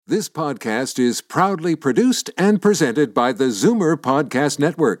This podcast is proudly produced and presented by the Zoomer Podcast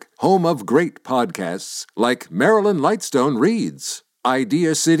Network, home of great podcasts like Marilyn Lightstone Reads,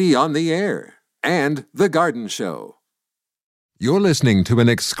 Idea City on the Air, and The Garden Show. You're listening to an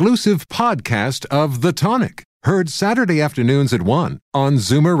exclusive podcast of The Tonic, heard Saturday afternoons at 1 on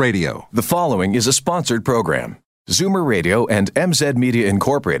Zoomer Radio. The following is a sponsored program. Zoomer Radio and MZ Media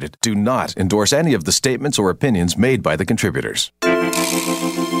Incorporated do not endorse any of the statements or opinions made by the contributors.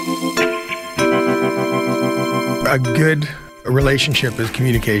 A good relationship is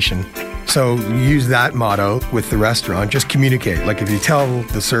communication. So use that motto with the restaurant. Just communicate. Like if you tell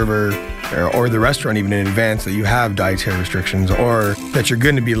the server or the restaurant even in advance that you have dietary restrictions or that you're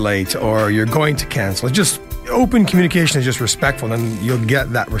going to be late or you're going to cancel, just open communication is just respectful and you'll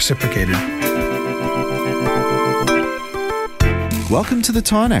get that reciprocated. Welcome to The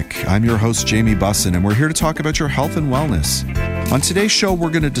Tonic. I'm your host, Jamie Bussin, and we're here to talk about your health and wellness. On today's show, we're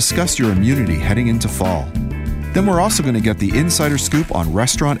going to discuss your immunity heading into fall. Then we're also going to get the insider scoop on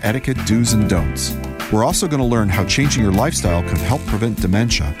restaurant etiquette do's and don'ts. We're also going to learn how changing your lifestyle can help prevent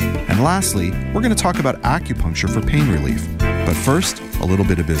dementia. And lastly, we're going to talk about acupuncture for pain relief. But first, a little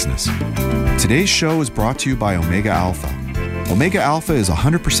bit of business. Today's show is brought to you by Omega Alpha. Omega Alpha is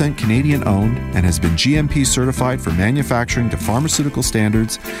 100% Canadian-owned and has been GMP certified for manufacturing to pharmaceutical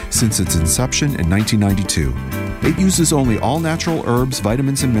standards since its inception in 1992. It uses only all-natural herbs,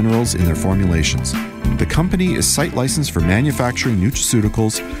 vitamins, and minerals in their formulations. The company is site licensed for manufacturing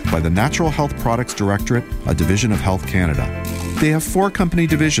nutraceuticals by the Natural Health Products Directorate, a division of Health Canada. They have 4 company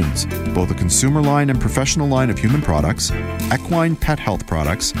divisions, both a consumer line and professional line of human products, equine pet health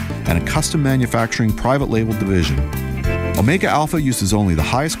products, and a custom manufacturing private label division. Omega Alpha uses only the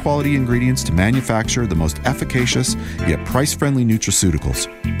highest quality ingredients to manufacture the most efficacious yet price-friendly nutraceuticals.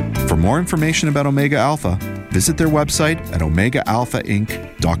 For more information about Omega Alpha, visit their website at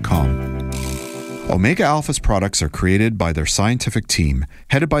omegaalphainc.com. Omega Alpha's products are created by their scientific team,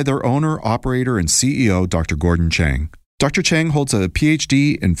 headed by their owner, operator, and CEO, Dr. Gordon Chang. Dr. Chang holds a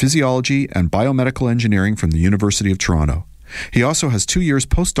PhD in physiology and biomedical engineering from the University of Toronto. He also has 2 years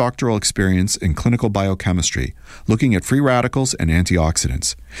postdoctoral experience in clinical biochemistry, looking at free radicals and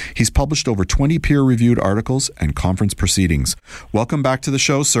antioxidants. He's published over 20 peer-reviewed articles and conference proceedings. Welcome back to the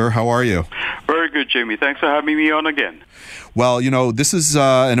show, sir. How are you? Very good, Jamie. Thanks for having me on again. Well, this is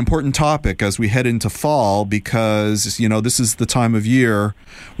an important topic as we head into fall because, this is the time of year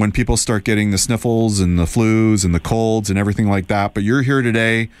when people start getting the sniffles and the flus and the colds and everything like that. But you're here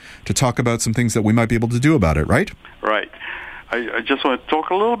today to talk about some things that we might be able to do about it, right? Right. I just want to talk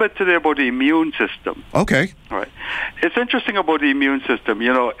a little bit today about the immune system. Okay. All right. It's interesting about the immune system.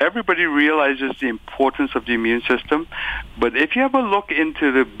 Everybody realizes the importance of the immune system, but if you ever look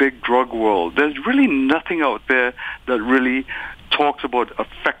into the big drug world, there's really nothing out there that really talks about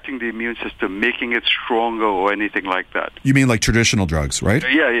affecting the immune system, making it stronger or anything like that. You mean like traditional drugs, right?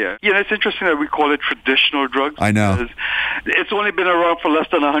 Yeah. It's interesting that we call it traditional drugs. I know. It's only been around for less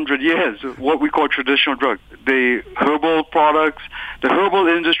than 100 years, what we call traditional drugs. The herbal products, the herbal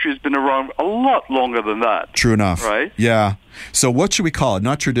industry has been around a lot longer than that. True enough. Right? Yeah. So what should we call it?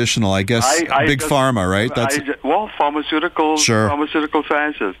 Not traditional, I guess. Big pharma, right? Pharmaceuticals, sure. Pharmaceutical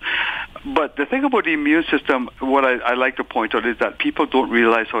sciences. But the thing about the immune system, what I like to point out is that people don't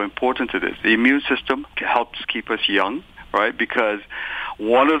realize how important it is. The immune system helps keep us young, right? Because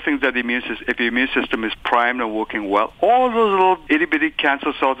one of the things that if the immune system is primed and working well, all those little itty-bitty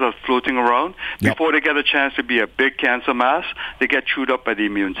cancer cells are floating around. Yep. Before they get a chance to be a big cancer mass, they get chewed up by the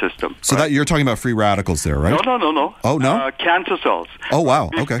immune system. So that you're talking about free radicals there, right? No. Oh, no? Cancer cells. Oh,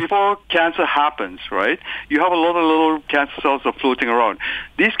 wow. Okay. Before cancer happens, right, you have a lot of little cancer cells that are floating around.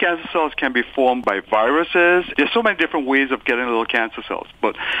 These cancer cells can be formed by viruses. There's so many different ways of getting little cancer cells.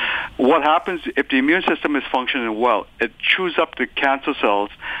 But what happens if the immune system is functioning well, it chews up the cancer cells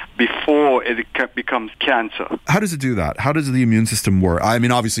before it becomes cancer. How does it do that? How does the immune system work? I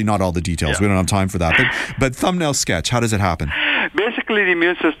mean, obviously not all the details. Yeah. We don't have time for that. But thumbnail sketch, how does it happen? Basically, the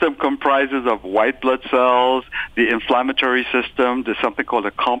immune system comprises of white blood cells, the inflammatory system, there's something called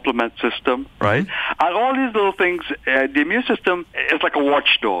a complement system, right? Mm-hmm. And all these little things, the immune system is like a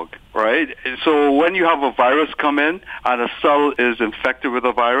watchdog, right? So when you have a virus come in and a cell is infected with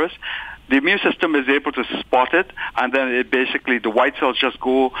a virus, the immune system is able to spot it, and then the white cells just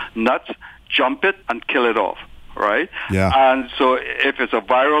go nuts, jump it, and kill it off. right? Yeah. And so if it's a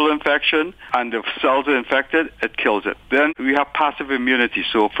viral infection and the cells are infected, it kills it. Then we have passive immunity.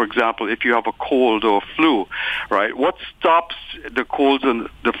 So, for example, if you have a cold or flu, right, what stops the colds and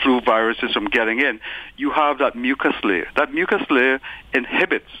the flu viruses from getting in? You have that mucus layer. That mucus layer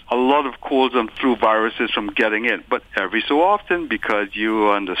inhibits a lot of colds and flu viruses from getting in. But every so often, because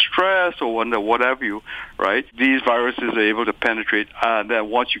you're under stress or under whatever you, right, these viruses are able to penetrate. And then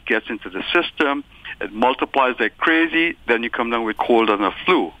once it gets into the system, it multiplies like crazy, then you come down with cold and a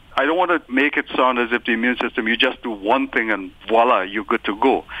flu. I don't want to make it sound as if the immune system, you just do one thing and voila, you're good to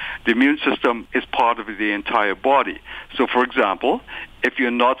go. The immune system is part of the entire body. So, for example, if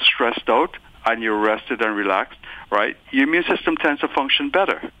you're not stressed out and you're rested and relaxed, right, your immune system tends to function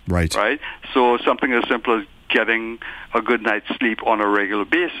better. Right. Right? So something as simple as getting a good night's sleep on a regular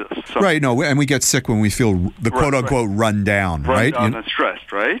basis. Right, no, and we get sick when we feel the quote-unquote run down, right? Run down and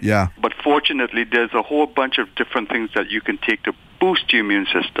stressed, right? Yeah. But fortunately, there's a whole bunch of different things that you can take to boost your immune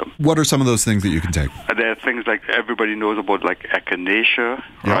system. What are some of those things that you can take? There are things like everybody knows about, like echinacea,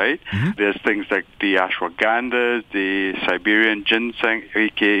 right? Mm-hmm. There's things like the ashwagandha, the Siberian ginseng,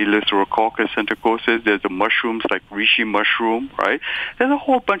 aka Eleutherococcus enterococcus. There's the mushrooms like reishi mushroom, right? There's a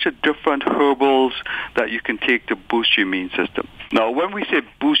whole bunch of different herbals that you can take to boost your immune system. Now, when we say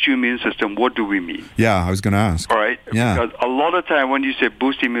boost your immune system, what do we mean? Yeah, I was going to ask. All right? Yeah. Because a lot of time when you say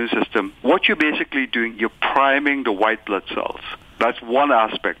boost the immune system, what you're basically doing, you're priming the white blood cells. That's one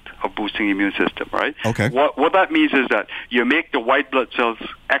aspect of boosting the immune system, right? Okay. What that means is that you make the white blood cells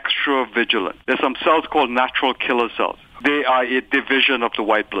extra vigilant. There's some cells called natural killer cells. They are a division of the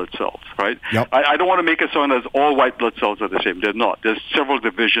white blood cells, right? Yep. I don't want to make it sound as all white blood cells are the same. They're not. There's several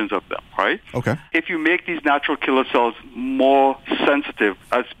divisions of them, right? Okay. If you make these natural killer cells more sensitive,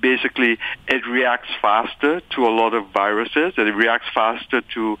 that's basically it reacts faster to a lot of viruses, it reacts faster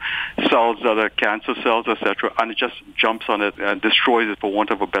to cells that are cancer cells, etc., and it just jumps on it and destroys it, for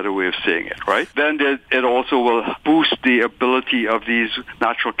want of a better way of saying it, right? Then it also will boost the ability of these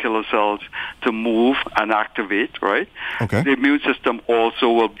natural killer cells to move and activate, right? Okay. The immune system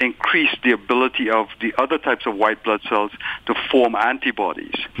also will increase the ability of the other types of white blood cells to form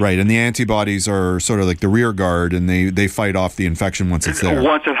antibodies. Right, and the antibodies are sort of like the rear guard, and they fight off the infection once it's there.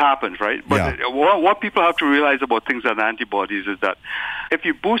 Once it happens, right? But what people have to realize about things like antibodies is that if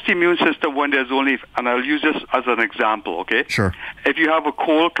you boost the immune system when there's only, and I'll use this as an example, okay? Sure. If you have a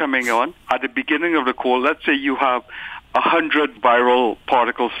cold coming on, at the beginning of the cold, let's say you have 100 viral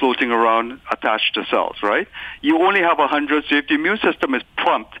particles floating around attached to cells, right? You only have 100, so if the immune system is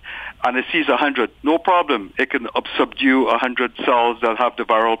prompt and it sees 100, no problem. It can subdue 100 cells that have the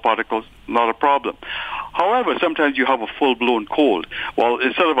viral particles, not a problem. However, sometimes you have a full-blown cold. Well,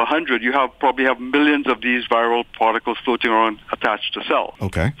 instead of 100, you probably have millions of these viral particles floating around attached to cells.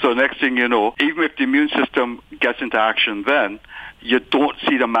 Okay. So next thing you know, even if the immune system gets into action then, you don't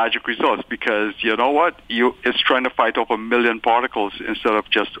see the magic results because, you know what, it's trying to fight off 1 million particles instead of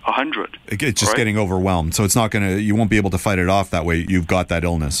just 100. It's just getting overwhelmed. So it's not going to, you won't be able to fight it off that way. You've got that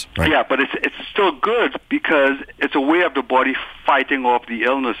illness, right? Yeah, but it's still good because it's a way of the body fighting off the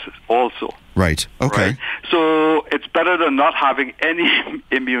illness also. Right. Okay. Right? So it's better than not having any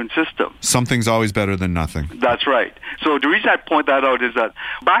immune system. Something's always better than nothing. That's right. So the reason I point that out is that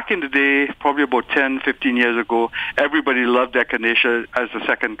back in the day, probably about 10, 15 years ago, everybody loved echinacea as the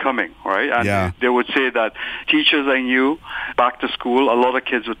second coming, right? And they would say that teachers I knew back to school, a lot of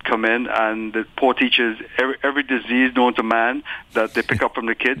kids would come in and the poor teachers, every disease known to man that they pick up from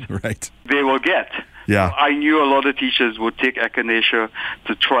the kids, right, they will get. Yeah. I knew a lot of teachers would take echinacea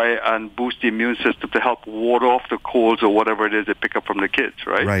to try and boost the immune system to help ward off the colds or whatever it is they pick up from the kids,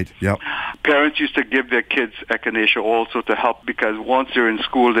 right? Right, yep. Parents used to give their kids echinacea also to help because once they're in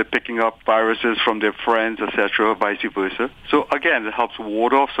school, they're picking up viruses from their friends, etc., vice versa. So again, it helps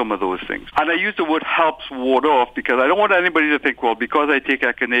ward off some of those things. And I use the word helps ward off because I don't want anybody to think, well, because I take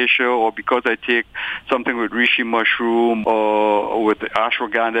echinacea or because I take something with reishi mushroom or with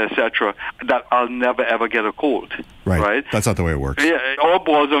ashwagandha, etc., that I'll never ever get a cold. Right? That's not the way it works. Yeah, it all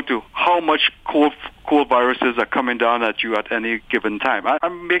boils down to how much cold viruses are coming down at you at any given time.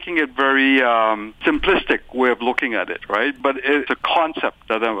 I'm making it very simplistic way of looking at it, right? But it's a concept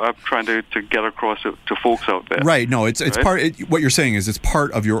that I'm trying to get across to folks out there. Right. No, it's right? part. What you're saying is it's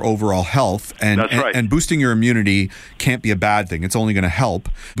part of your overall health, and That's right. and boosting your immunity can't be a bad thing. It's only going to help.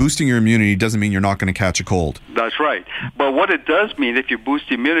 Boosting your immunity doesn't mean you're not going to catch a cold. That's right. But what it does mean, if you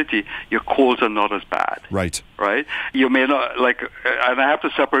boost immunity, your colds are not as bad. Right. Right? You may not, and I have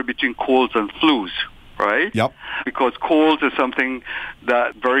to separate between colds and flus. Right? Yep. Because colds is something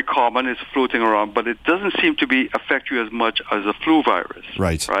that very common, is floating around, but it doesn't seem to affect you as much as a flu virus.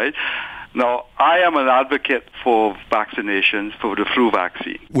 Right. Right? Now, I am an advocate for vaccinations for the flu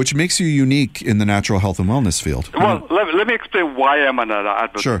vaccine. Which makes you unique in the natural health and wellness field. Well, let me explain why I'm an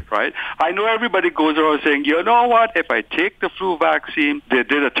advocate, Sure. right? I know everybody goes around saying, you know what, if I take the flu vaccine, they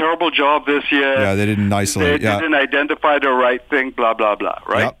did a terrible job this year. Yeah, they didn't isolate. They didn't identify the right thing, blah, blah, blah,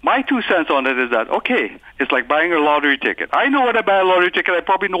 right? Yep. My 2 cents on it is that, okay, it's like buying a lottery ticket. I know when I buy a lottery ticket, I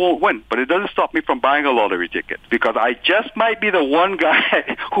probably won't win, but it doesn't stop me from buying a lottery ticket because I just might be the one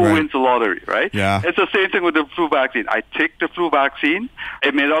guy who Right. wins the lottery, right? Yeah. It's the same thing with the flu vaccine. I take the flu vaccine.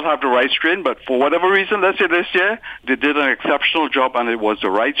 It may not have the right strain, but for whatever reason, let's say this year, they did an exceptional job and it was the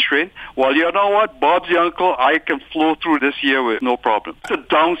right strain. Well, you know what? Bob's your uncle. I can flow through this year with no problem. The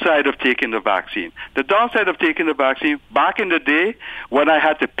downside of taking the vaccine. The downside of taking the vaccine, back in the day when I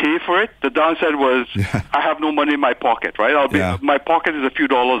had to pay for it, the downside was I have no money in my pocket, right? My pocket is a few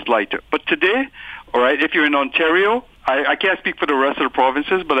dollars lighter. But today, all right, if you're in Ontario, I can't speak for the rest of the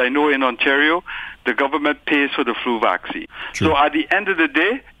provinces, but I know in Ontario, the government pays for the flu vaccine. True. So at the end of the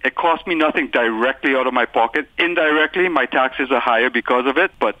day, it costs me nothing directly out of my pocket. Indirectly, my taxes are higher because of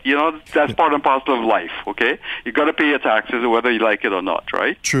it, but, you know, that's part and parcel of life, okay? You got to pay your taxes whether you like it or not,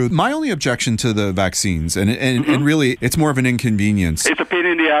 right? True. My only objection to the vaccines, and really, it's more of an inconvenience. It's a pain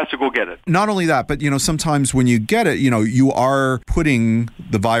in the ass to go get it. Not only that, but, you know, sometimes when you get it, you know, you are putting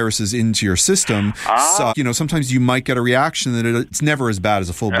the viruses into your system. So, you know, sometimes you might get a reaction that it's never as bad as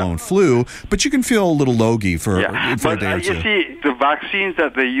a full-blown flu, but you can feel a little logy for a day or two. You see, the vaccines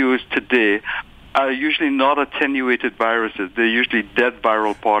that they use today are usually not attenuated viruses. They're usually dead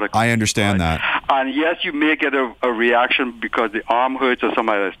viral particles. I understand that. And yes, you may get a reaction because the arm hurts or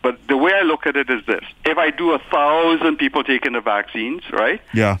something like this. But the way I look at it is this. If I do 1,000 people taking the vaccines, right?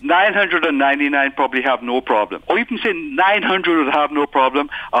 Yeah. 999 probably have no problem. Or you can say 900 would have no problem.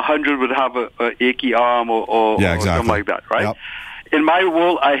 100 would have a achy arm or something like that, right? Yep. In my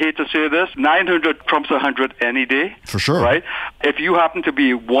world, I hate to say this, 900 trumps 100 any day. For sure. Right? If you happen to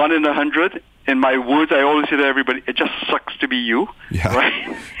be 1 in 100, in my words, I always say to everybody, it just sucks to be you. Yeah.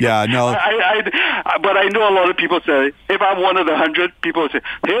 Right? Yeah, no. But I know a lot of people say, if I'm 1 of the 100, people say,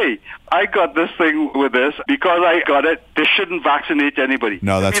 hey, I got this thing with this. Because I got it, they shouldn't vaccinate anybody.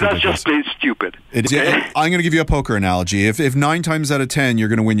 No, that's just plain stupid. I'm going to give you a poker analogy. If 9 times out of 10 you're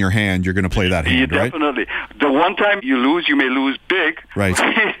going to win your hand, you're going to play that hand, right? Definitely. The one time you lose, you may lose big. Right.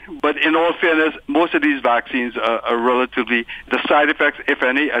 But in all fairness, most of these vaccines are relatively, the side effects, if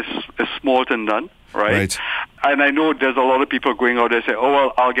any, are small to none. Right? And I know there's a lot of people going out there say, oh,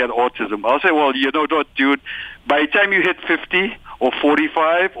 well, I'll get autism. I'll say, well, you know what, dude, by the time you hit 50 or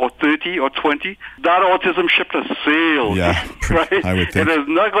 45 or 30 or 20, that autism ship has sailed. Yeah, right? I would think. It is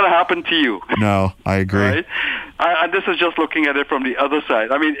not going to happen to you. No, I agree. Right? And this is just looking at it from the other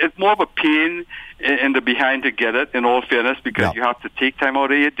side. I mean, it's more of a pain in the behind to get it, in all fairness, because you have to take time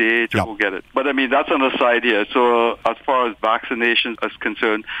out of your day to go get it. But, I mean, that's on the side here. So as far as vaccinations is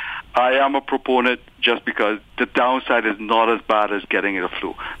concerned, I am a proponent just because the downside is not as bad as getting the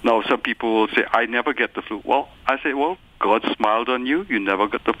flu. Now, some people will say, I never get the flu. Well, I say, well, God smiled on you. You never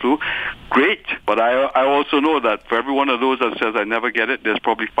got the flu. Great. But I also know that for every one of those that says I never get it, there's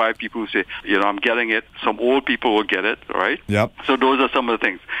probably 5 people who say, you know, I'm getting it. Some old people will get it, right? Yep. So those are some of the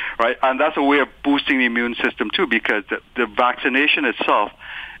things, right? And that's a way of boosting the immune system, too, because the vaccination itself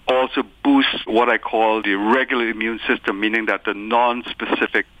also boosts what I call the regular immune system, meaning that the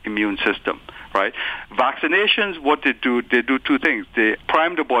non-specific immune system, right? Vaccinations, what they do 2 things. They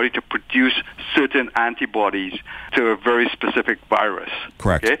prime the body to produce certain antibodies to a very specific virus.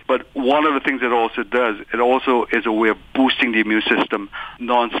 Correct. Okay? But one of the things it also does, it also is a way of boosting the immune system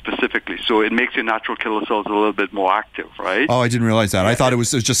non-specifically. So it makes your natural killer cells a little bit more active, right? Oh, I didn't realize that. I thought it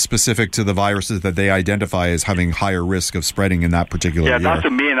was just specific to the viruses that they identify as having higher risk of spreading in that particular year. Yeah, that's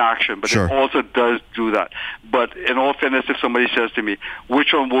the main action, but it also does do that. But in all fairness, if somebody says to me,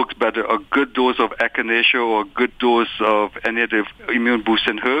 which one works better, a good dose of echinacea or a good dose of any of the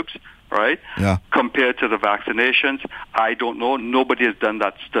immune-boosting herbs, right? Yeah. Compared to the vaccinations, I don't know. Nobody has done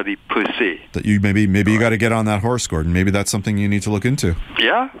that study per se. That you maybe you got to get on that horse, Gordon. Maybe that's something you need to look into.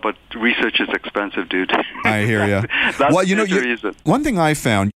 Yeah, but research is expensive, dude. I hear you. That's well, you know, the reason. One thing I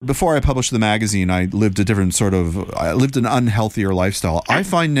found before I published the magazine, I lived an unhealthier lifestyle. I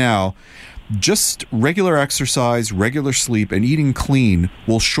find now, just regular exercise, regular sleep, and eating clean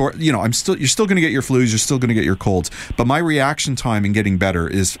will you're still going to get your flus, you're still going to get your colds, but my reaction time in getting better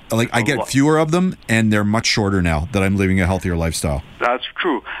is, like, I get fewer of them, and they're much shorter now that I'm living a healthier lifestyle. That's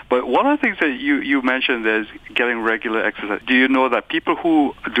true. But one of the things that you mentioned is getting regular exercise. Do you know that people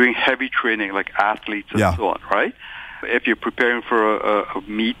who are doing heavy training, like athletes and so on, right? If you're preparing for a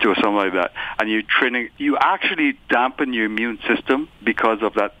meet or something like that, and you're training, you actually dampen your immune system because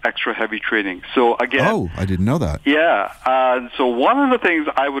of that extra heavy training. So again... Oh, I didn't know that. Yeah. So one of the things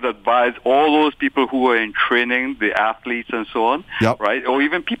I would advise all those people who are in training, the athletes and so on, right, or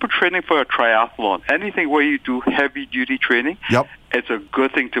even people training for a triathlon, anything where you do heavy-duty training, it's a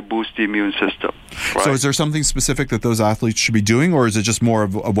good thing to boost the immune system. Right? So is there something specific that those athletes should be doing, or is it just more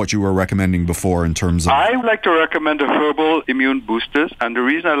of what you were recommending before in terms of... I like to recommend the herbal immune boosters, and the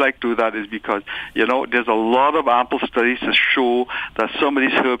reason I like to do that is because, there's a lot of ample studies to show that some of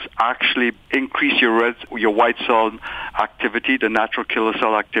these herbs actually increase your white cell activity, the natural killer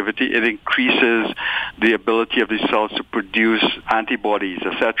cell activity. It increases the ability of these cells to produce antibodies,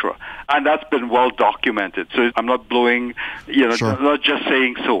 etc. And that's been well documented. So I'm not blowing, not just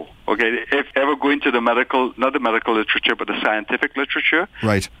saying so. Okay, if ever going to not the medical literature, but the scientific literature,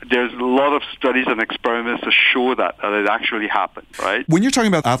 right? There's a lot of studies and experiments to show that it actually happened, right? When you're talking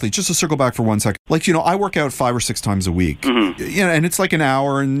about athletes, just to circle back for 1 second, I work out 5 or 6 times a week, and it's like an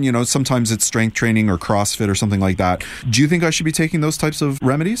hour, and sometimes it's strength training or CrossFit or something like that. Do you think I should be taking those types of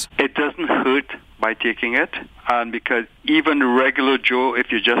remedies? It doesn't hurt by taking it, and because even regular Joe,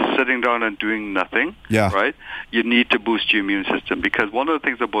 if you're just sitting down and doing nothing, right, you need to boost your immune system, because one of the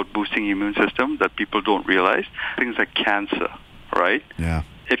things about boosting your immune system that people don't realize, things like cancer, right? Yeah.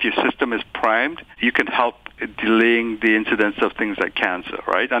 If your system is primed, you can help delaying the incidence of things like cancer,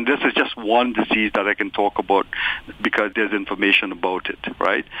 right? And this is just one disease that I can talk about because there's information about it,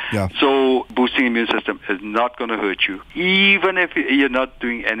 right? Yeah. So boosting immune system is not going to hurt you, even if you're not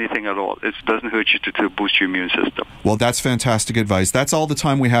doing anything at all. It doesn't hurt you to boost your immune system. Well, that's fantastic advice. That's all the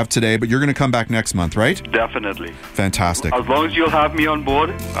time we have today, but you're going to come back next month, right? Definitely. Fantastic. As long as you'll have me on board,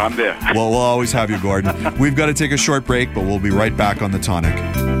 I'm there. Well, we'll always have you, Gordon. We've got to take a short break, but we'll be right back on The Tonic.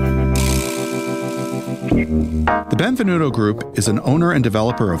 The Benvenuto Group is an owner and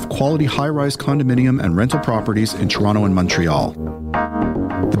developer of quality high-rise condominium and rental properties in Toronto and Montreal.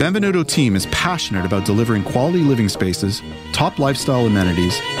 The Benvenuto team is passionate about delivering quality living spaces, top lifestyle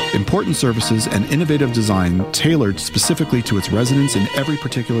amenities, important services, and innovative design tailored specifically to its residents in every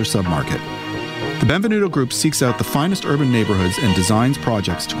particular submarket. The Benvenuto Group seeks out the finest urban neighborhoods and designs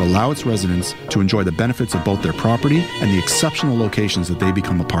projects to allow its residents to enjoy the benefits of both their property and the exceptional locations that they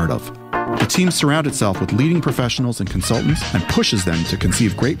become a part of. The team surrounds itself with leading professionals and consultants and pushes them to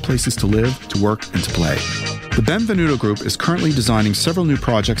conceive great places to live, to work, and to play. The Benvenuto Group is currently designing several new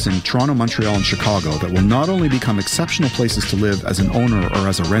projects in Toronto, Montreal, and Chicago that will not only become exceptional places to live as an owner or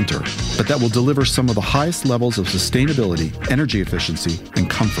as a renter, but that will deliver some of the highest levels of sustainability, energy efficiency, and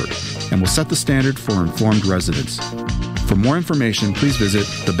comfort, and will set the standard for informed residents. For more information, please visit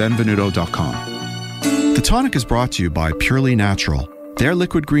thebenvenuto.com. The Tonic is brought to you by Purely Natural. Their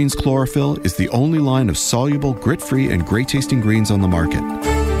Liquid Greens Chlorophyll is the only line of soluble, grit-free, and great-tasting greens on the market.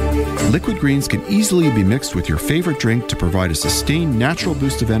 Liquid greens can easily be mixed with your favorite drink to provide a sustained natural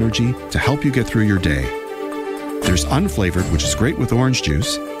boost of energy to help you get through your day. There's unflavored, which is great with orange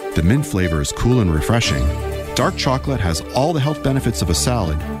juice. The mint flavor is cool and refreshing. Dark chocolate has all the health benefits of a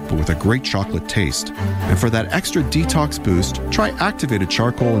salad, but with a great chocolate taste. And for that extra detox boost, try activated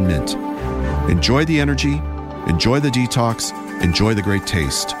charcoal and mint. Enjoy the energy, enjoy the detox, enjoy the great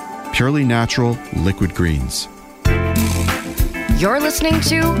taste. Purely Natural Liquid Greens. You're listening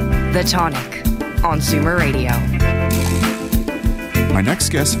to The Tonic on Zoomer Radio. My next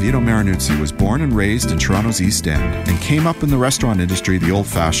guest, Vito Marinuzzi, was born and raised in Toronto's East End and came up in the restaurant industry the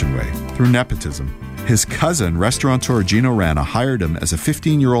old-fashioned way, through nepotism. His cousin, restaurateur Gino Rana, hired him as a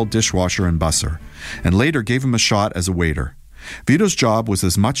 15-year-old dishwasher and busser, and later gave him a shot as a waiter. Vito's job was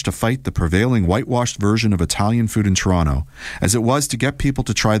as much to fight the prevailing whitewashed version of Italian food in Toronto as it was to get people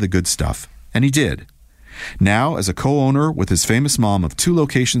to try the good stuff. And he did. Now, as a co-owner with his famous mom of 2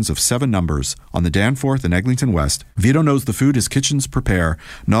 locations of 7 numbers on the Danforth and Eglinton West, Vito knows the food his kitchens prepare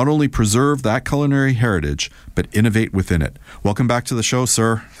not only preserve that culinary heritage, but innovate within it. Welcome back to the show,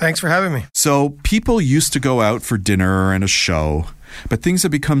 sir. Thanks for having me. So, people used to go out for dinner and a show, but things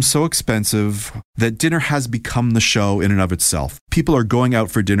have become so expensive that dinner has become the show in and of itself. People are going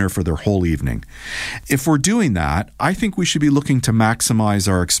out for dinner for their whole evening. If we're doing that, I think we should be looking to maximize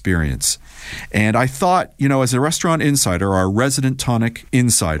our experience. And I thought, as a restaurant insider, our resident Tonic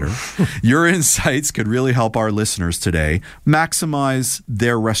insider, your insights could really help our listeners today maximize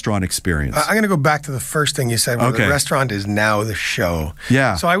their restaurant experience. I'm going to go back to the first thing you said, where the restaurant is now the show.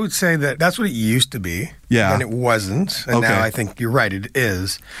 Yeah. So I would say that that's what it used to be. Yeah. And it wasn't. And now I think you're right, it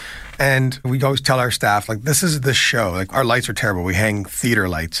is. And we always tell our staff, like, this is the show. Like, our lights are terrible. We hang theater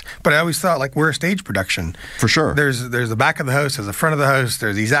lights. But I always thought, like, we're a stage production. For sure. There's the back of the house, there's the front of the house,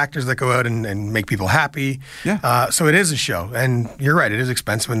 there's these actors that go out and make people happy. Yeah. So it is a show. And you're right, it is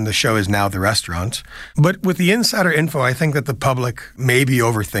expensive, and the show is now the restaurant. But with the insider info, I think that the public maybe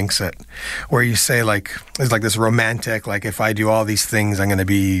overthinks it. Where you say, like, it's like this romantic, like, if I do all these things, I'm going to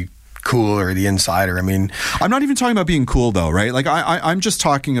be cool, or the insider. I mean, I'm not even talking about being cool though, right? Like I'm just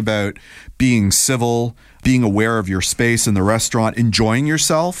talking about being civil, being aware of your space in the restaurant, enjoying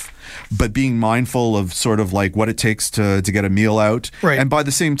yourself, but being mindful of sort of like what it takes to get a meal out. Right. And by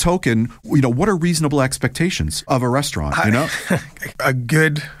the same token, what are reasonable expectations of a restaurant, A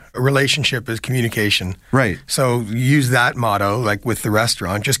good relationship is communication. Right. So use that motto, like with the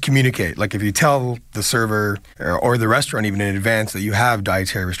restaurant, just communicate. Like if you tell the server or the restaurant even in advance that you have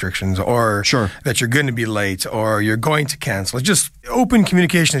dietary restrictions, or that you're going to be late, or you're going to cancel, it's just open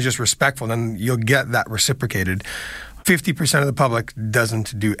communication is just respectful, and you'll get that reciprocated. 50% of the public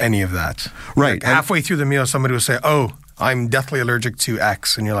doesn't do any of that. Right. Like halfway through the meal, somebody will say, "Oh, I'm deathly allergic to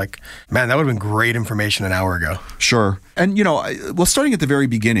X." And you're like, man, that would have been great information an hour ago. Sure. And, starting at the very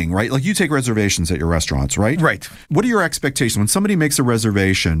beginning, right? Like you take reservations at your restaurants, right? Right. What are your expectations? When somebody makes a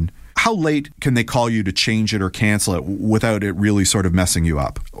reservation, how late can they call you to change it or cancel it without it really sort of messing you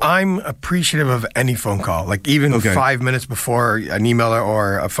up? I'm appreciative of any phone call. Like even 5 minutes before an email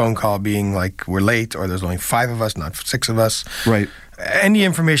or a phone call being like, we're late, or there's only 5 of us, not 6 of us. Right. Any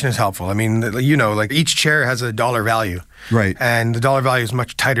information is helpful. I mean, like each chair has a dollar value. Right. And the dollar value is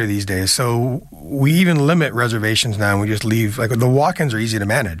much tighter these days. So we even limit reservations now, and we just leave. Like the walk-ins are easy to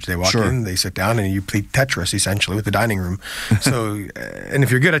manage. They walk in, they sit down, and you play Tetris essentially with the dining room. So, and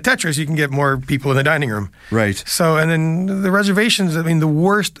if you're good at Tetris, you can get more people in the dining room. Right. So, and then the reservations, I mean, the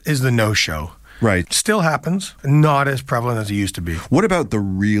worst is the no-show. Right. Still happens, not as prevalent as it used to be. What about the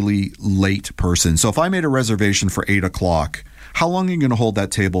really late person? So if I made a reservation for 8 o'clock, how long are you going to hold that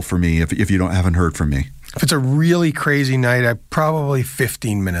table for me if you haven't heard from me? If it's a really crazy night, probably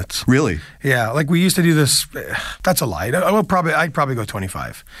 15 minutes. Really? Yeah. Like we used to do this. That's a lie. I'd probably go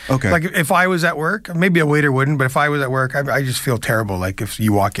 25. Okay. Like if I was at work, maybe a waiter wouldn't, but if I was at work, I just feel terrible. Like if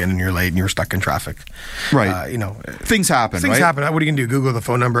you walk in and you're late and you're stuck in traffic. Right. Things happen, Things happen. What are you going to do? Google the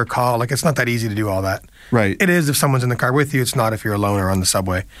phone number, call. Like it's not that easy to do all that. Right. It is if someone's in the car with you. It's not if you're alone or on the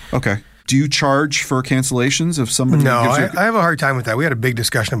subway. Okay. Do you charge for cancellations if somebody No, gives you... I have a hard time with that. We had a big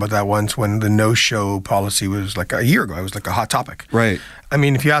discussion about that once when the no-show policy was like a year ago. It was like a hot topic. Right. I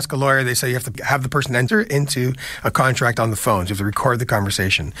mean, if you ask a lawyer, they say you have to have the person enter into a contract on the phone. So you have to record the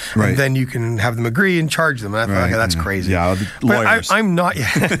conversation. Right. And then you can have them agree and charge them. And I thought, okay, that's crazy. Yeah, lawyers. But I'm not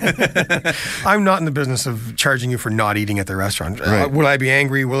I'm not in the business of charging you for not eating at the restaurant. Right. Will I be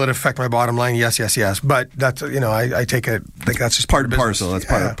angry? Will it affect my bottom line? Yes. But that's, I take it, like that's just part and parcel. That's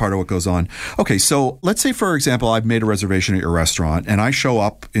part of what goes on. Okay, so let's say, for example, I've made a reservation at your restaurant and I show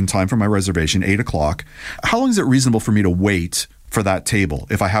up in time for my reservation, 8 o'clock. How long is it reasonable for me to wait for that table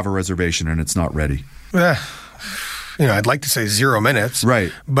if I have a reservation and it's not ready? I'd like to say 0 minutes.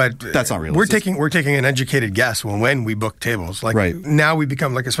 Right. But that's not realistic. We're taking an educated guess when we book tables. Like now we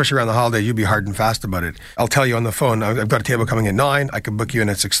become like, especially around the holidays, you'd be hard and fast about it. I'll tell you on the phone, I've got a table coming at 9. I can book you in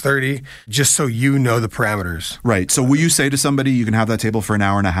at 6:30, just so you know the parameters. Right. So will you say to somebody you can have that table for an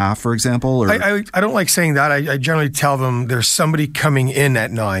hour and a half, for example? Or? I don't like saying that. I generally tell them there's somebody coming in at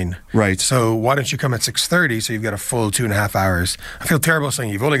 9. Right. So why don't you come at 6:30 so you've got a full 2.5 hours. I feel terrible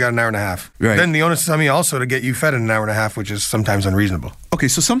saying you've only got an hour and a half. Right. Then the onus is on me also to get you fed in an hour and a half, which is sometimes unreasonable. Okay,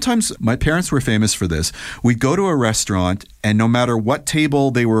 so sometimes my parents were famous for this. We'd go to a restaurant, and no matter what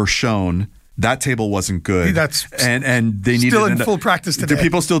table they were shown, that table wasn't good. And they needed still in full practice today. Do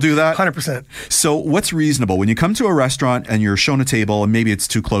people still do that? 100%. So what's reasonable? When you come to a restaurant and you're shown a table and maybe it's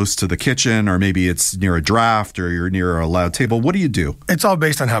too close to the kitchen or maybe it's near a draft or you're near a loud table, what do you do? It's all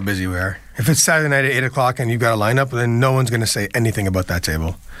based on how busy we are. If it's Saturday night at 8 o'clock and you've got a lineup, then no one's going to say anything about that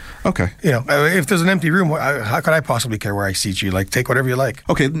table. Okay. If there's an empty room, how could I possibly care where I seat you? Like, take whatever you like.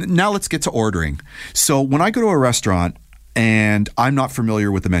 Okay, now let's get to ordering. So when I go to a restaurant and I'm not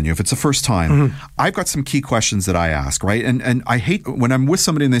familiar with the menu, if it's the first time, I've got some key questions that I ask, right? And I hate when I'm with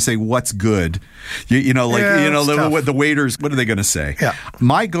somebody and they say, what's good? The waiters, what are they going to say? Yeah.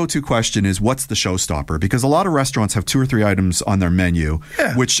 My go-to question is, what's the showstopper? Because a lot of restaurants have 2 or 3 items on their menu,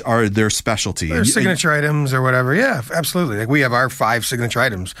 which are their specialty. Their signature items or whatever. Yeah, absolutely. Like we have our 5 signature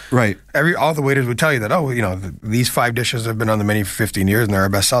items. Right. All the waiters would tell you that, these 5 dishes have been on the menu for 15 years and they're our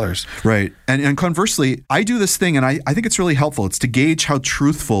best sellers. Right. And conversely, I do this thing and I think it's really helpful. It's to gauge how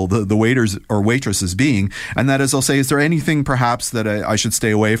truthful the waiters or waitress is being. And that is, they'll say, is there anything perhaps that I should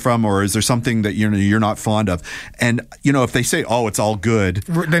stay away from, or is there something that you're not fond of? And, if they say, oh, it's all good,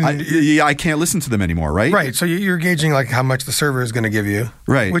 then I can't listen to them anymore, right? Right. So you're gauging like how much the server is going to give you.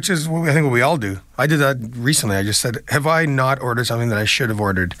 Right. Which is, I think, what we all do. I did that recently. I just said, have I not ordered something that I should have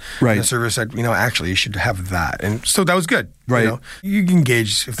ordered? Right. And the server said, actually, you should have that. And so that was good. Right. You can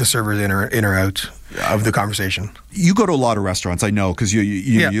gauge if the server is in or out of the conversation. You go to a lot of restaurants, I know, because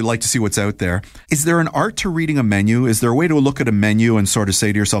you like to see what's out there. Is there an art to reading a menu? Is there a way to look at a menu and sort of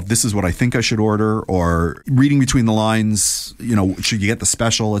say to yourself, this is what I think I should order? Or reading between the lines, should you get the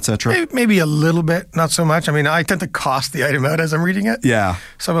special, etc.? Maybe a little bit, not so much. I mean, I tend to cost the item out as I'm reading it. Yeah.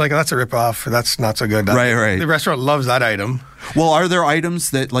 So I'm like, that's a ripoff. That's not so good. Right. The restaurant loves that item. Well, are there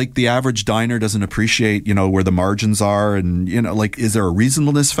items that like the average diner doesn't appreciate, where the margins are, and, is there a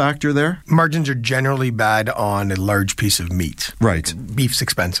reasonableness factor there? Margins are generally bad on a large piece of meat. Right. Beef's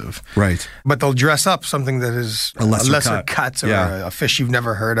expensive. Right. But they'll dress up something that is a lesser cut or a fish you've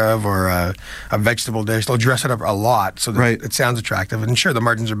never heard of, or a vegetable dish. They'll dress it up a lot so that it sounds attractive. And sure, the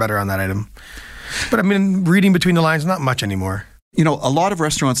margins are better on that item. But I mean, reading between the lines, not much anymore. A lot of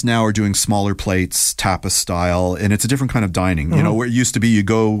restaurants now are doing smaller plates, tapas style, and it's a different kind of dining. Mm-hmm. Where it used to be you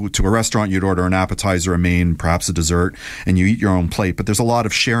go to a restaurant, you'd order an appetizer, a main, perhaps a dessert, and you eat your own plate. But there's a lot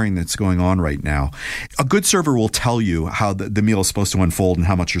of sharing that's going on right now. A good server will tell you how the meal is supposed to unfold and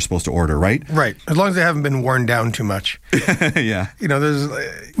how much you're supposed to order, right? Right. As long as they haven't been worn down too much. Yeah.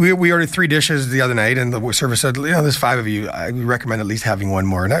 We ordered 3 dishes the other night, and the server said, there's 5 of you. I recommend at least having one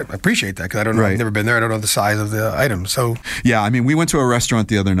more. And I appreciate that because I don't know. I've never been there. I don't know the size of the item. So yeah, I mean, we went to a restaurant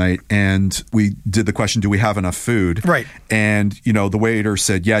the other night and we did the question, do we have enough food? Right. And, the waiter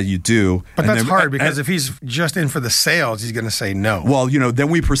said, yeah, you do. But that's hard because if he's just in for the sales, he's going to say no. Well, then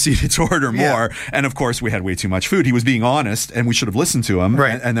we proceeded to order more. And of course, we had way too much food. He was being honest and we should have listened to him.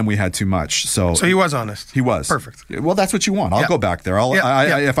 Right. And then we had too much. So he was honest. He was. Perfect. Well, that's what you want. I'll go back there.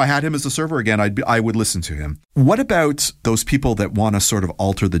 If I had him as a server again, I would listen to him. What about those people that want to sort of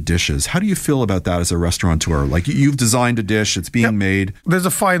alter the dishes? How do you feel about that as a restaurateur? Like you've designed a dish, it's being made. There's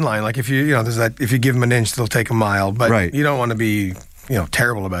a fine line. Like if you give them an inch, they'll take a mile. But you don't want to be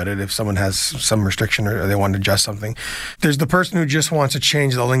terrible about it if someone has some restriction or they want to adjust something. There's the person who just wants to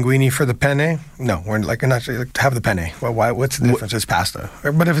change the linguine for the penne. No, we're not have the penne. Well, why? What's the difference? It's pasta.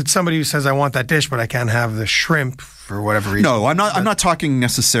 But if it's somebody who says I want that dish, but I can't have the shrimp for whatever reason. No, I'm not talking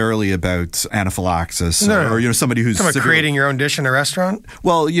necessarily about anaphylaxis or somebody who's creating your own dish in a restaurant.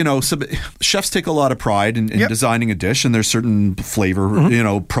 Well, chefs take a lot of pride in designing a dish, and there's certain flavor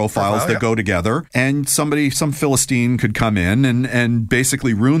profiles that go together. And some Philistine could come in and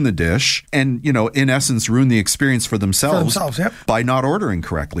basically ruin the dish, and in essence ruin the experience for themselves by not ordering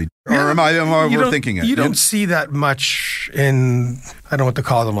correctly. Or am I overthinking it? You don't see that much in, I don't know what to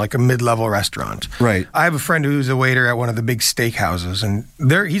call them, like a mid-level restaurant. Right. I have a friend who's a waiter at one of the big steakhouses, and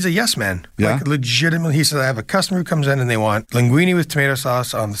he's a yes man. Yeah. Like legitimately, he says, I have a customer who comes in and they want linguine with tomato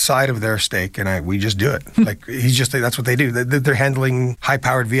sauce on the side of their steak, and we just do it. Like that's what they do. They're handling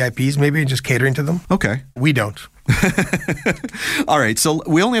high-powered VIPs maybe and just catering to them. Okay. We don't. All right, so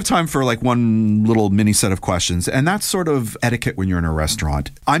we only have time for like one little mini set of questions, and that's sort of etiquette when you're in a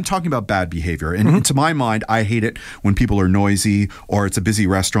restaurant. I'm talking about bad behavior, and to my mind, I hate it when people are noisy or it's a busy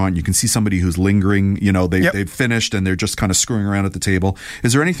restaurant. You can see somebody who's lingering, they've finished and they're just kind of screwing around at the table.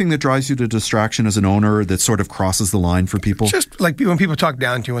 Is there anything that drives you to distraction as an owner that sort of crosses the line for people? Just like when people talk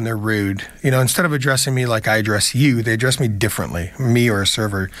down to you when they're rude, instead of addressing me like I address you, they address me differently, me or a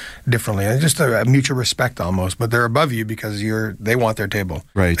server differently. And just a mutual respect almost, but they're above you because they want their table.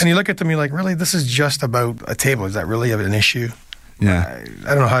 Right. And you look at them, you're like, really, this is just about a table. Is that really an issue? Yeah. I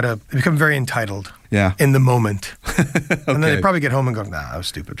don't know how to become very entitled. Yeah. In the moment. Okay. And then they probably get home and go, that was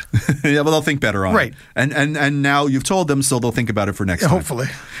stupid. Yeah, well, they'll think better on it. And now you've told them, so they'll think about it for next time. Hopefully.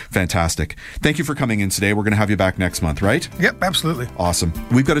 Fantastic. Thank you for coming in today. We're going to have you back next month, right? Yep, absolutely. Awesome.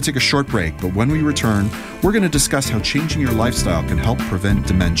 We've got to take a short break, but when we return, we're going to discuss how changing your lifestyle can help prevent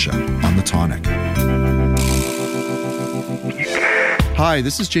dementia on The Tonic. Hi,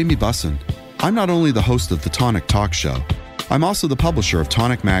 this is Jamie Bussin. I'm not only the host of The Tonic Talk Show, I'm also the publisher of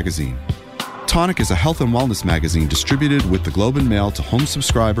Tonic Magazine. Tonic is a health and wellness magazine distributed with the Globe and Mail to home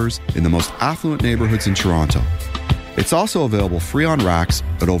subscribers in the most affluent neighborhoods in Toronto. It's also available free on racks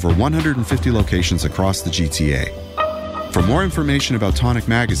at over 150 locations across the GTA. For more information about Tonic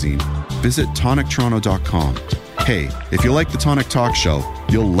Magazine, visit tonictoronto.com. Hey, if you like the Tonic Talk Show,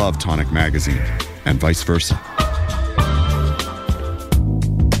 you'll love Tonic Magazine, and vice versa.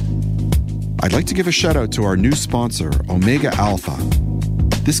 I'd like to give a shout out to our new sponsor, Omega Alpha.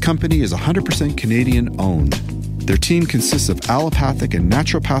 This company is 100% Canadian owned. Their team consists of allopathic and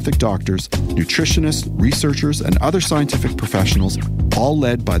naturopathic doctors, nutritionists, researchers, and other scientific professionals, all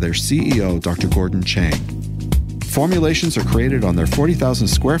led by their CEO, Dr. Gordon Chang. Formulations are created on their 40,000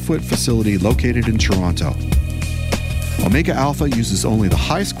 square foot facility located in Toronto. Omega Alpha uses only the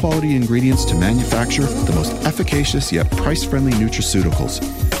highest quality ingredients to manufacture the most efficacious yet price-friendly nutraceuticals.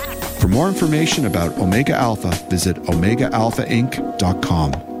 For more information about Omega Alpha, visit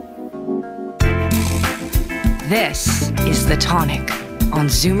OmegaAlphaInc.com. This is The Tonic on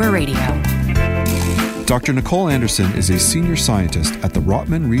Zoomer Radio. Dr. Nicole Anderson is a senior scientist at the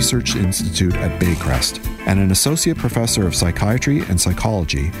Rotman Research Institute at Baycrest and an associate professor of psychiatry and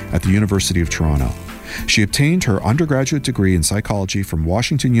psychology at the University of Toronto. She obtained her undergraduate degree in psychology from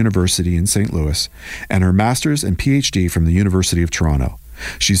Washington University in St. Louis and her master's and PhD from the University of Toronto.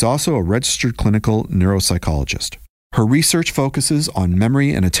 She's also a registered clinical neuropsychologist. Her research focuses on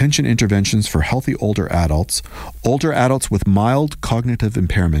memory and attention interventions for healthy older adults with mild cognitive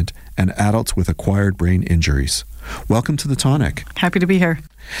impairment, and adults with acquired brain injuries. Welcome to The Tonic. Happy to be here.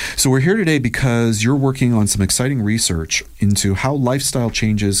 So we're here today because you're working on some exciting research into how lifestyle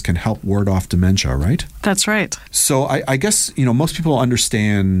changes can help ward off dementia, right? That's right. So I guess, most people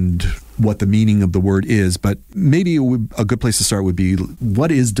understand what the meaning of the word is, but maybe a good place to start would be,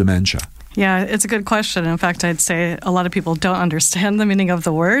 what is dementia? Yeah, it's a good question. In fact, I'd say a lot of people don't understand the meaning of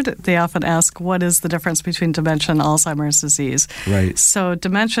the word. They often ask, what is the difference between dementia and Alzheimer's disease? Right. So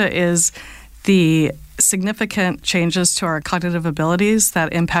dementia is the significant changes to our cognitive abilities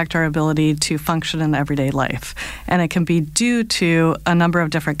that impact our ability to function in everyday life. And it can be due to a number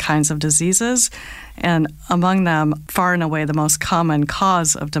of different kinds of diseases. And among them, far and away, the most common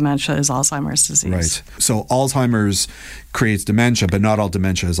cause of dementia is Alzheimer's disease. Right. So Alzheimer's creates dementia, but not all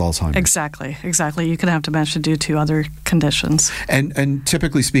dementia is Alzheimer's. Exactly. You can have dementia due to other conditions. And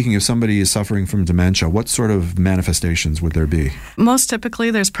typically speaking, if somebody is suffering from dementia, what sort of manifestations would there be? Most typically,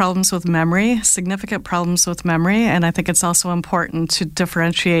 there's problems with memory, significant problems with memory. And I think it's also important to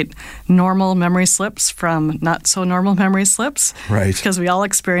differentiate normal memory slips from not so normal memory slips. Right. Because we all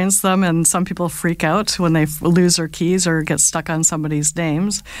experience them, and some people freak out when they lose their keys or get stuck on somebody's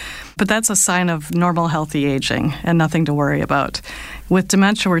names. But that's a sign of normal, healthy aging and nothing to worry about. With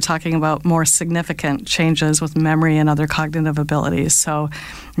dementia, we're talking about more significant changes with memory and other cognitive abilities. So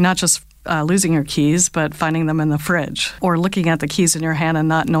not just losing your keys, but finding them in the fridge or looking at the keys in your hand and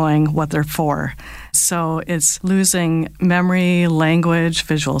not knowing what they're for. So it's losing memory, language,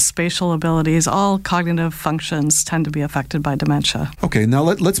 visual spatial abilities. All cognitive functions tend to be affected by dementia. Okay, now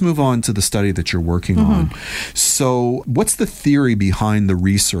let's move on to the study that you're working on. So what's the theory behind the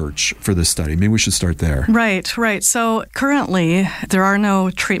research for this study? Maybe we should start there. Right. So currently, there are no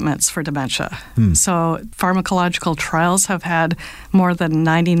treatments for dementia. So pharmacological trials have had more than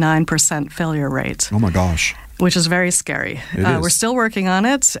 99% failure rate. Oh my gosh. Which is very scary. We're still working on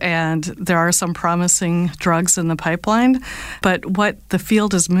it, and there are some promising drugs in the pipeline. But what the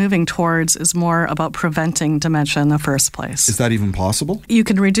field is moving towards is more about preventing dementia in the first place. Is that even possible? You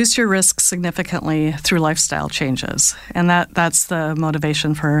can reduce your risk significantly through lifestyle changes, and that's the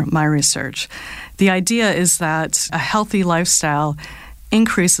motivation for my research. The idea is that a healthy lifestyle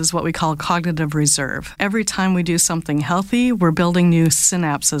increases what we call cognitive reserve. Every time we do something healthy, we're building new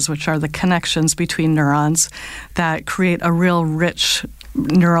synapses, which are the connections between neurons that create a real rich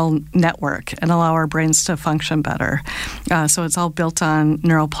neural network and allow our brains to function better. So it's all built on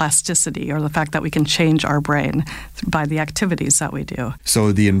neuroplasticity, or the fact that we can change our brain by the activities that we do.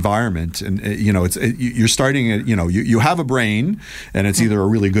 So the environment, and you're starting at, you have a brain, and it's either a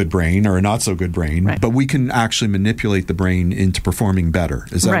really good brain or a not so good brain, right. But we can actually manipulate the brain into performing better.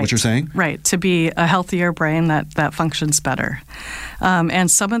 Is that what you're saying? Right, to be a healthier brain that functions better.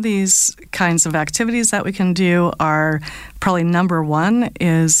 And some of these kinds of activities that we can do are probably number one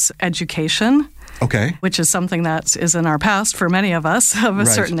is education. Okay. Which is something that is in our past for many of us of a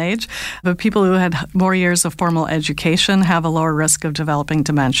certain age. But people who had more years of formal education have a lower risk of developing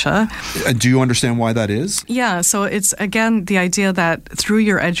dementia. Do you understand why that is? Yeah. So it's, again, the idea that through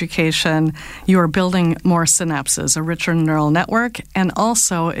your education, you are building more synapses, a richer neural network, and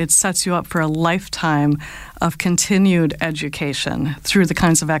also it sets you up for a lifetime of continued education through the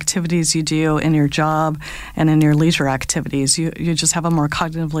kinds of activities you do in your job and in your leisure activities. You just have a more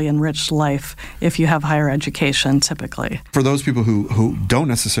cognitively enriched life if you have higher education, typically. For those people who don't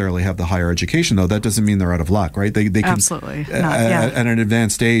necessarily have the higher education, though, that doesn't mean they're out of luck, right? They can, absolutely. At an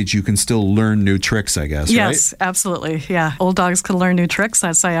advanced age, you can still learn new tricks, I guess, right? Yes, absolutely. Yeah. Old dogs can learn new tricks.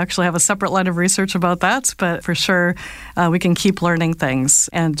 I actually have a separate line of research about that, but for sure, we can keep learning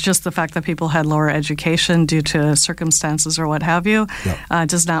things. And just the fact that people had lower education due to circumstances or what have you,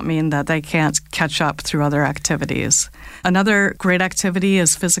 does not mean that they can't catch up through other activities. Another great activity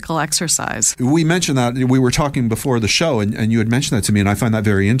is physical exercise. We mentioned that. We were talking before the show, and you had mentioned that to me, and I find that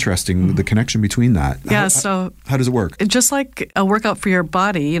very interesting, the connection between that. Yeah, how does it work? Just like a workout for your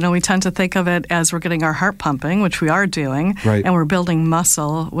body, we tend to think of it as we're getting our heart pumping, which we are doing, and we're building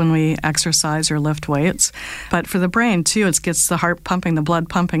muscle when we exercise or lift weights. But for the brain, too, it gets the heart pumping, the blood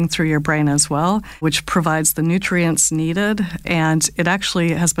pumping through your brain as well, which provides the nutrients needed, and it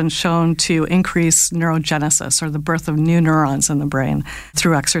actually has been shown to increase neurogenesis, or the birth of new neurons in the brain,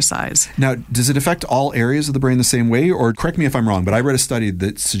 through exercise. Now, does it affect all areas of the brain the same way? Or correct me if I'm wrong, but I read a study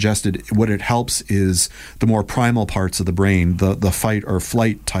that suggested what it helps is the more primal parts of the brain, the fight or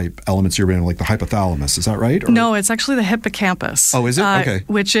flight type elements of your brain, like the hypothalamus. Is that right? Or? No, it's actually the hippocampus. Oh, is it? Okay.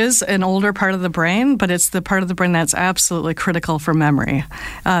 Which is an older part of the brain, but it's the part of the brain that's absolutely critical for memory.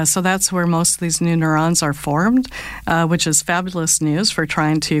 So that's where most of these new neurons are formed, which is fabulous news for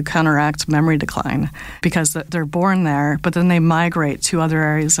trying to counteract memory decline, because they're born there, but then they migrate to other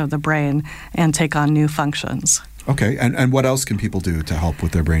areas of the brain and take on new functions. Okay. And what else can people do to help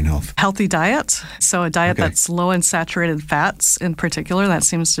with their brain health? Healthy diet. So a diet that's low in saturated fats in particular. That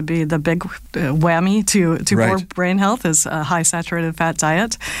seems to be the big whammy to more brain health, is a high saturated fat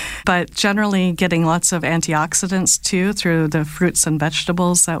diet. But generally getting lots of antioxidants too through the fruits and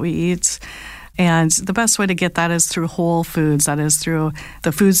vegetables that we eat. And the best way to get that is through whole foods, that is through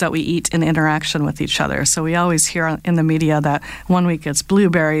the foods that we eat in interaction with each other. So we always hear in the media that one week it's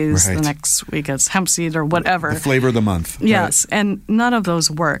blueberries, the next week it's hemp seed or whatever. The flavor of the month. Yes, and none of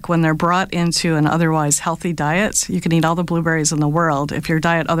those work. When they're brought into an otherwise healthy diet, you can eat all the blueberries in the world. If your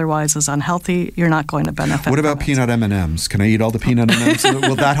diet otherwise is unhealthy, you're not going to benefit. What about peanut M&Ms? Can I eat all the peanut M&Ms?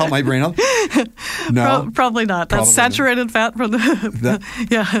 Will that help my brain health? No? Probably not. That's saturated fat from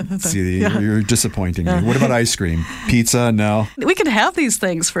the... See, you're disappointing me. What about ice cream? Pizza? No. We can have these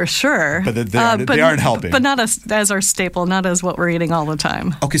things for sure. But they aren't helping. But not as our staple, not as what we're eating all the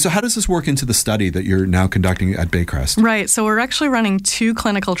time. Okay, so how does this work into the study that you're now conducting at Baycrest? Right, so we're actually running 2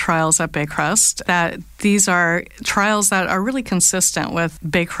 clinical trials at Baycrest. These are trials that are really consistent with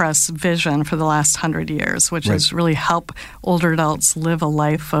Baycrest's vision for the last 100 years, which is really help older adults live a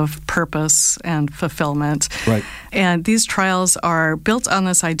life of purpose and fulfillment. Right. And these trials are built on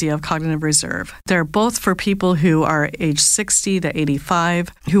this idea of cognitive reserve. They're both for people who are age 60 to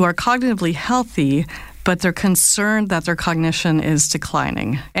 85, who are cognitively healthy, but they're concerned that their cognition is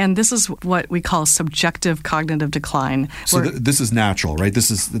declining. And this is what we call subjective cognitive decline. So this is natural, right?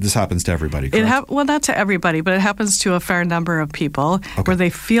 This happens to everybody, correct? Well, not to everybody, but it happens to a fair number of people where they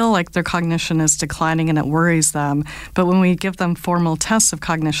feel like their cognition is declining and it worries them. But when we give them formal tests of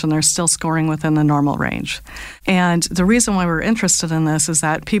cognition, they're still scoring within the normal range. And the reason why we're interested in this is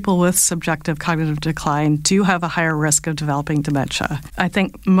that people with subjective cognitive decline do have a higher risk of developing dementia. I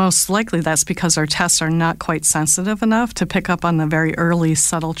think most likely that's because our tests are not quite sensitive enough to pick up on the very early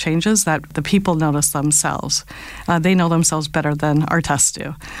subtle changes that the people notice themselves. They know themselves better than our tests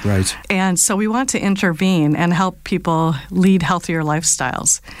do. Right. And so we want to intervene and help people lead healthier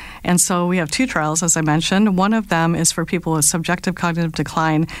lifestyles. And so we have 2 trials, as I mentioned. One of them is for people with subjective cognitive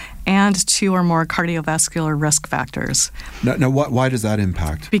decline and 2 or more cardiovascular risk factors. Now, why does that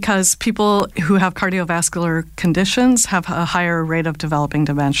impact? Because people who have cardiovascular conditions have a higher rate of developing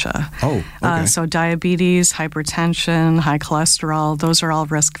dementia. Oh, okay. So diabetes, hypertension, high cholesterol, those are all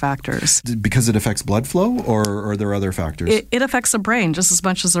risk factors. Because it affects blood flow, or are there other factors? It affects the brain just as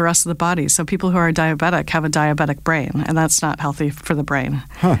much as the rest of the body. So people who are diabetic have a diabetic brain, and that's not healthy for the brain.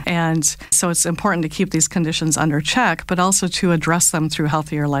 Huh. And so it's important to keep these conditions under check, but also to address them through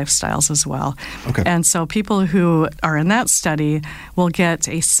healthier lifestyles as well. Okay. And so people who are in that study will get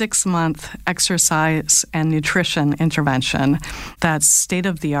a 6-month exercise and nutrition intervention that's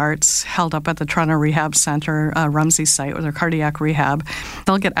state-of-the-art, held up at the Toronto Rehab Center, Rumsey site, with their cardiac rehab.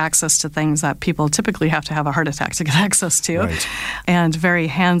 They'll get access to things that people typically have to have a heart attack to get access to, right. And very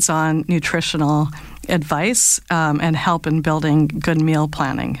hands-on nutritional advice and help in building good meal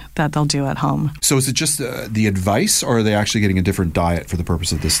planning that they'll do at home. So is it just the advice, or are they actually getting a different diet for the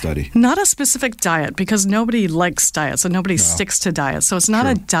purpose of this study? Not a specific diet, because nobody likes diets and nobody sticks to diets. So it's not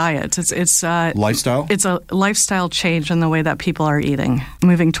a diet. It's lifestyle? It's a lifestyle change in the way that people are eating,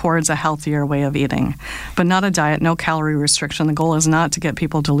 moving towards a healthier way of eating. But not a diet, no calorie restriction. The goal is not to get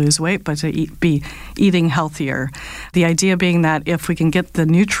people to lose weight, but to be eating healthier. The idea being that if we can get the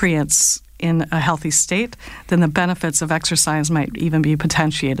nutrients in a healthy state, then the benefits of exercise might even be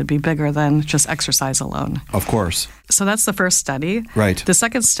potentiated, be bigger than just exercise alone. Of course. So that's the first study. Right. The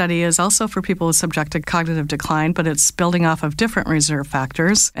second study is also for people with subjective cognitive decline, but it's building off of different reserve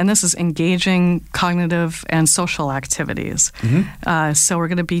factors. And this is engaging cognitive and social activities. So we're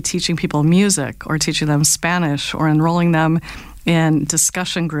going to be teaching people music or teaching them Spanish or enrolling them in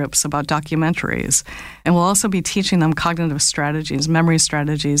discussion groups about documentaries. And we'll also be teaching them cognitive strategies, memory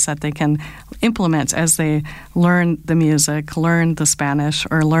strategies that they can implement as they learn the music, learn the Spanish,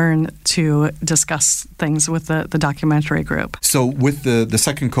 or learn to discuss things with the documentary group. So with the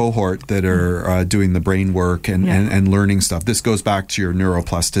second cohort that are doing the brain work and learning stuff, this goes back to your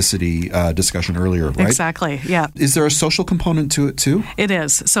neuroplasticity discussion earlier, right? Exactly, yeah. Is there a social component to it too? It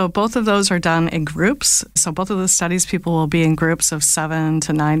is. So both of those are done in groups. So both of the studies, people will be in groups of 7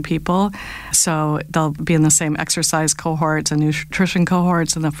 to 9 people. So they'll be in the same exercise cohorts and nutrition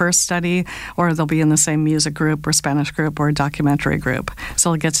cohorts in the first study, or they'll be in the same music group or Spanish group or documentary group.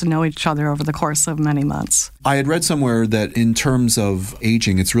 So they'll get to know each other over the course of many months. I had read somewhere that in terms of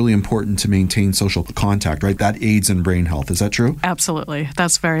aging, it's really important to maintain social contact, right? That aids in brain health. Is that true? Absolutely.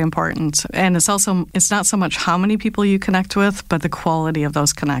 That's very important. And it's not so much how many people you connect with, but the quality of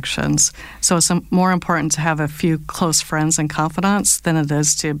those connections. So it's more important to have a few close friends and confidants than it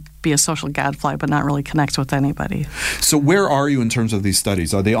is to be a social gadfly but not really connect with anybody. So where are you in terms of these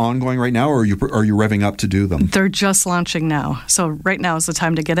studies? Are they ongoing right now, or are you revving up to do them? They're just launching now. So right now is the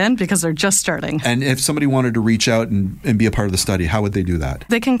time to get in because they're just starting. And if somebody wanted to reach out and be a part of the study, how would they do that?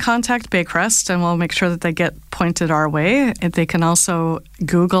 They can contact Baycrest and we'll make sure that they get pointed our way. They can also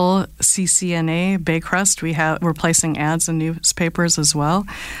Google CCNA Baycrest. We're placing ads in newspapers as well.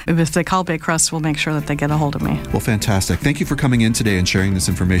 If they call Baycrest, we'll make sure that they get a hold of me. Well, fantastic. Thank you for coming in today and sharing this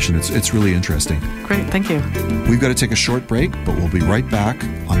information. It's really interesting. Great. Thank you. We've got to take a short break, but we'll be right back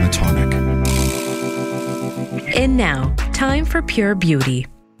on The Tonic. And now, time for Pure Beauty.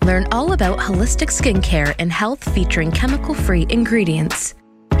 Learn all about holistic skincare and health featuring chemical-free ingredients.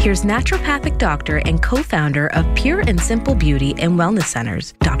 Here's naturopathic doctor and co-founder of Pure and Simple Beauty and Wellness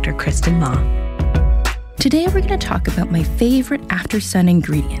Centers, Dr. Kristen Ma. Today we're going to talk about my favorite after-sun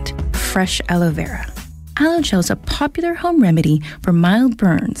ingredient, fresh aloe vera. Aloe gel is a popular home remedy for mild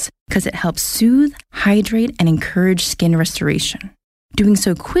burns because it helps soothe, hydrate, and encourage skin restoration. Doing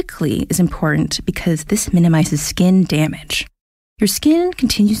so quickly is important because this minimizes skin damage. Your skin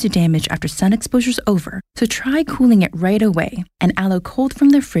continues to damage after sun exposure is over, so try cooling it right away, and aloe cold from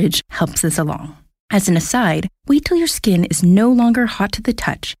the fridge helps this along. As an aside, wait till your skin is no longer hot to the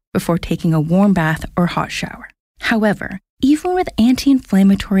touch before taking a warm bath or hot shower. However, even with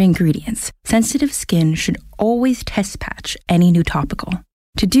anti-inflammatory ingredients, sensitive skin should always test patch any new topical.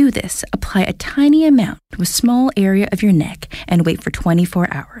 To do this, apply a tiny amount to a small area of your neck and wait for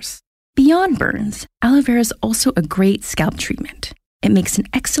 24 hours. Beyond burns, aloe vera is also a great scalp treatment. It makes an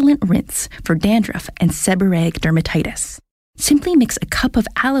excellent rinse for dandruff and seborrheic dermatitis. Simply mix a cup of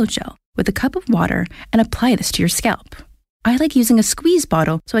aloe gel with a cup of water and apply this to your scalp. I like using a squeeze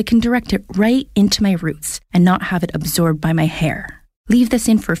bottle so I can direct it right into my roots and not have it absorbed by my hair. Leave this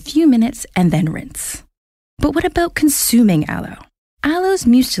in for a few minutes and then rinse. But what about consuming aloe? Aloe's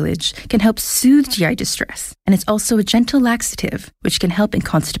mucilage can help soothe GI distress, and it's also a gentle laxative, which can help in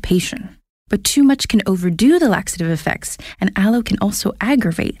constipation. But too much can overdo the laxative effects, and aloe can also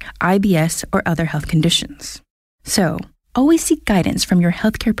aggravate IBS or other health conditions. So, always seek guidance from your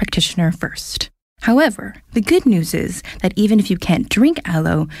healthcare practitioner first. However, the good news is that even if you can't drink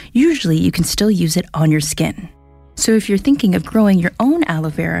aloe, usually you can still use it on your skin. So if you're thinking of growing your own aloe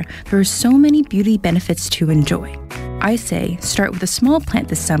vera, there are so many beauty benefits to enjoy. I say start with a small plant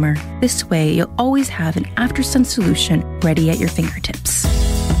this summer. This way, you'll always have an after-sun solution ready at your fingertips.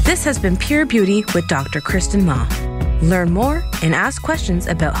 This has been Pure Beauty with Dr. Kristen Ma. Learn more and ask questions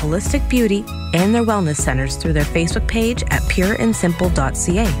about holistic beauty and their wellness centers through their Facebook page at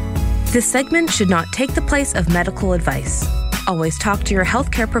pureandsimple.ca. This segment should not take the place of medical advice. Always talk to your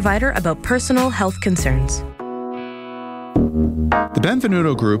healthcare provider about personal health concerns. The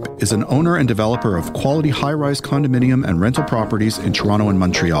Benvenuto Group is an owner and developer of quality high-rise condominium and rental properties in Toronto and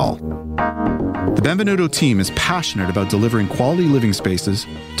Montreal. The Benvenuto team is passionate about delivering quality living spaces,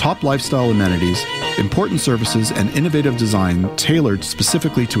 top lifestyle amenities, important services, and innovative design tailored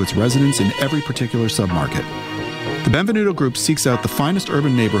specifically to its residents in every particular submarket. The Benvenuto Group seeks out the finest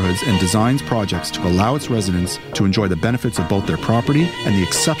urban neighborhoods and designs projects to allow its residents to enjoy the benefits of both their property and the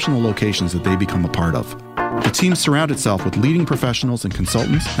exceptional locations that they become a part of. The team surrounds itself with leading professionals and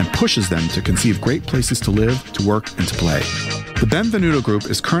consultants and pushes them to conceive great places to live, to work, and to play. The Benvenuto Group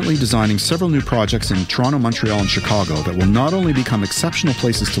is currently designing several new projects in Toronto, Montreal, and Chicago that will not only become exceptional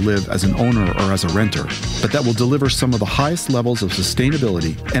places to live as an owner or as a renter, but that will deliver some of the highest levels of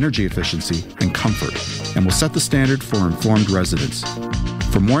sustainability, energy efficiency, and comfort, and will set the standard for informed residents.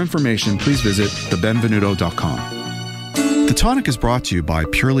 For more information, please visit thebenvenuto.com. The Tonic is brought to you by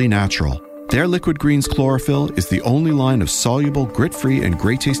Purely Natural. Their Liquid Greens Chlorophyll is the only line of soluble, grit-free, and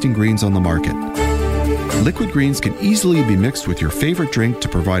great-tasting greens on the market. Liquid greens can easily be mixed with your favorite drink to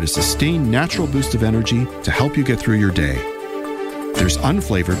provide a sustained natural boost of energy to help you get through your day. There's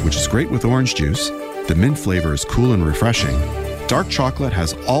unflavored, which is great with orange juice. The mint flavor is cool and refreshing. Dark chocolate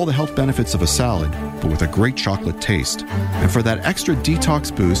has all the health benefits of a salad, but with a great chocolate taste. And for that extra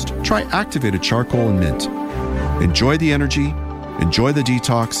detox boost, try activated charcoal and mint. Enjoy the energy, enjoy the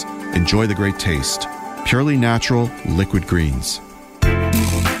detox, enjoy the great taste. Purely Natural Liquid Greens.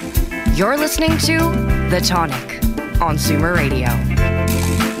 You're listening to The Tonic on Zoomer Radio.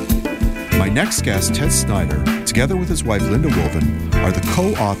 My next guest, Ted Snyder, together with his wife Linda Wolven, are the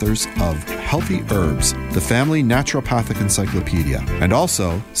co-authors of Healthy Herbs, the Family Naturopathic Encyclopedia, and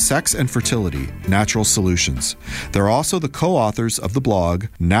also Sex and Fertility, Natural Solutions. They're also the co-authors of the blog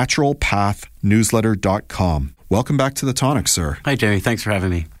naturalpathnewsletter.com. Welcome back to The Tonic, sir. Hi, Jerry. Thanks for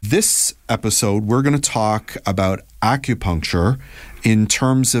having me. This episode, we're going to talk about acupuncture in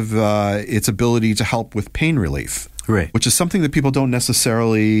terms of its ability to help with pain relief. Right. Which is something that people don't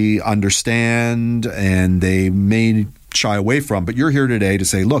necessarily understand and they may shy away from. But you're here today to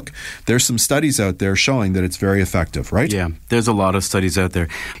say, look, there's some studies out there showing that it's very effective, right? Yeah, there's a lot of studies out there.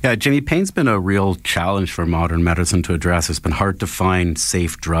 Yeah, Jimmy, pain's been a real challenge for modern medicine to address. It's been hard to find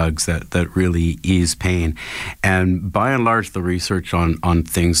safe drugs that really ease pain. And by and large, the research on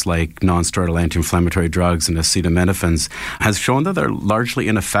things like nonsteroidal anti-inflammatory drugs and acetaminophen has shown that they're largely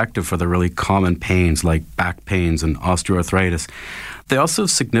ineffective for the really common pains like back pains and osteoarthritis. They also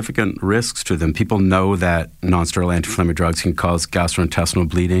have significant risks to them. People know that nonsteroidal anti-inflammatory drugs can cause gastrointestinal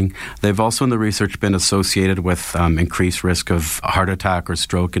bleeding. They've also in the research been associated with increased risk of heart attack or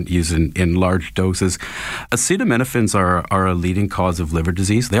stroke used in large doses. Acetaminophen are a leading cause of liver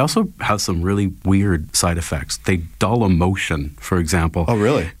disease. They also have some really weird side effects. They dull emotion, for example. Oh,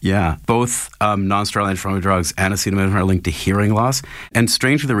 really? Yeah. Both nonsteroidal anti-inflammatory drugs and acetaminophen are linked to hearing loss. And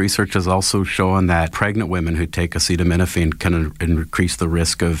strangely, the research has also shown that pregnant women who take acetaminophen can increase the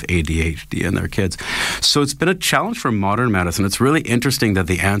risk of ADHD in their kids. So it's been a challenge for modern medicine. It's really interesting that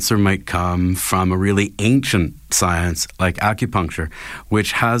the answer might come from a really ancient science like acupuncture,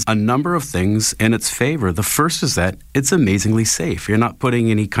 which has a number of things in its favor. The first is that it's amazingly safe. You're not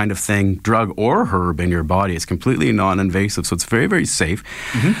putting any kind of thing, drug or herb, in your body. It's completely non-invasive, so it's very, very safe.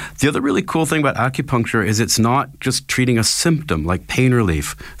 Mm-hmm. The other really cool thing about acupuncture is it's not just treating a symptom like pain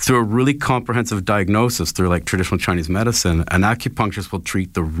relief. Through a really comprehensive diagnosis through like traditional Chinese medicine, an acupuncturist will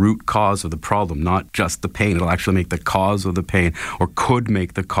treat the root cause of the problem, not just the pain. It'll actually make the cause of the pain, or could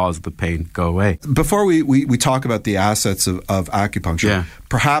make the cause of the pain, go away. Before we talk about the assets of acupuncture,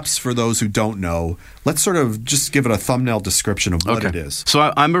 perhaps for those who don't know, let's sort of just give it a thumbnail description of what it is.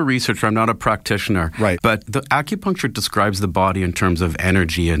 So I'm a researcher. I'm not a practitioner. Right. But the acupuncture describes the body in terms of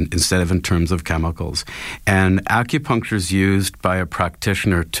energy instead of in terms of chemicals. And acupuncture is used by a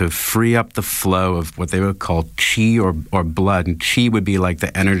practitioner to free up the flow of what they would call qi or blood. And qi would be like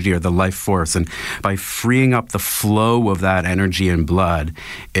the energy or the life force. And by freeing up the flow of that energy and blood,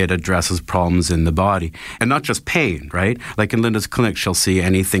 it addresses problems in the body. And not just pain, right? Like in Linda's clinic, she'll see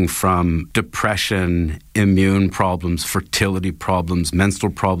anything from depression, immune problems, fertility problems,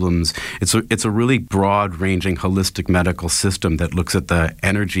 menstrual problems. It's a really broad-ranging holistic medical system that looks at the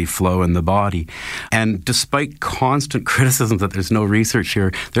energy flow in the body. And despite constant criticism that there's no research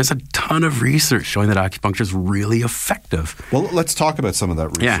here, there's a ton of research showing that acupuncture is really effective. Well, let's talk about some of that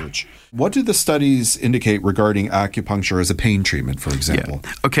research. Yeah. What do the studies indicate regarding acupuncture as a pain treatment, for example?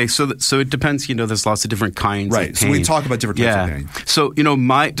 Yeah. Okay, so it depends. There's lots of different kinds of pain. Right, so we talk about different types of pain. So,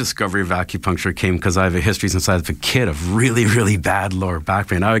 my discovery of acupuncture came because I have a history since I was a kid of really, really bad lower back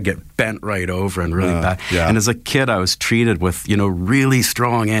pain. I would get bent right over and really bad. Yeah. And as a kid, I was treated with, really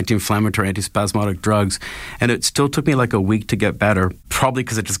strong anti-inflammatory, antispasmodic drugs. And it still took me like a week to get better, probably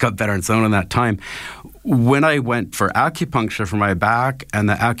because it just got better on its own in that time. When I went for acupuncture for my back and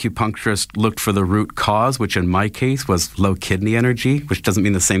the acupuncturist looked for the root cause, which in my case was low kidney energy, which doesn't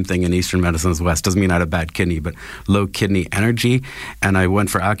mean the same thing in Eastern medicine as West. Doesn't mean I had a bad kidney, but low kidney energy. And I went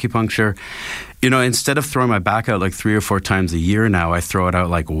for acupuncture. Instead of throwing my back out like 3 or 4 times a year now, I throw it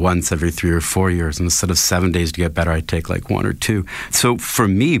out like once every 3 or 4 years. And instead of 7 days to get better, I take like 1 or 2. So for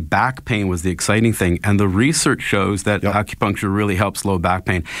me, back pain was the exciting thing. And the research shows that acupuncture really helps low back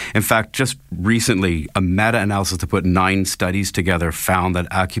pain. In fact, just recently, a meta-analysis to put 9 studies together found that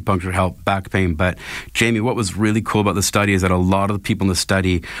acupuncture helped back pain. But Jamie, what was really cool about the study is that a lot of the people in the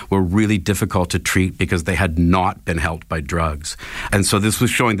study were really difficult to treat because they had not been helped by drugs. And so this was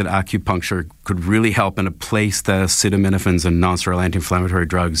showing that acupuncture could really help in a place that acetaminophen and non-steroidal anti-inflammatory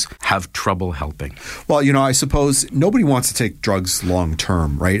drugs have trouble helping. Well, I suppose nobody wants to take drugs long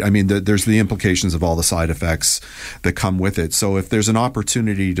term, right? I mean, there's the implications of all the side effects that come with it. So if there's an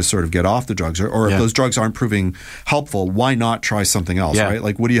opportunity to sort of get off the drugs, or if those drugs aren't proving helpful, why not try something else, right?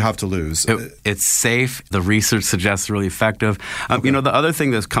 Like, what do you have to lose? It's safe. The research suggests really effective. The other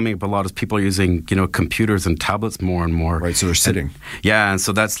thing that's coming up a lot is people are using, computers and tablets more and more. Right, so they're sitting. And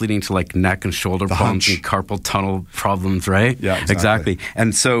so that's leading to like neck and shoulder problems and carpal tunnel problems, right? Yeah, exactly.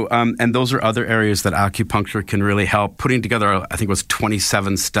 And so, and those are other areas that acupuncture can really help. Putting together, I think it was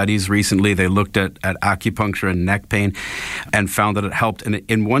 27 studies recently. They looked at acupuncture and neck pain and found that it helped. And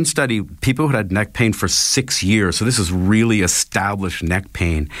in one study, people who had neck pain for 6 years, so this is really established neck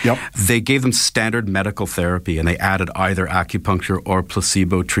pain, they gave them standard medical therapy and they added either acupuncture or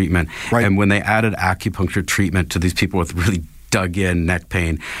placebo treatment. Right. And when they added acupuncture treatment to these people with really dug-in neck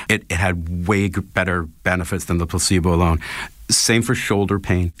pain, it had way better benefits than the placebo alone. Same for shoulder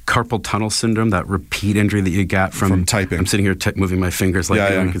pain. Carpal tunnel syndrome, that repeat injury that you get from typing. I'm sitting here moving my fingers like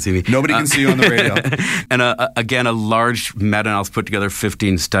no one can see me. Nobody can see you on the radio. And again, a large meta-analysis put together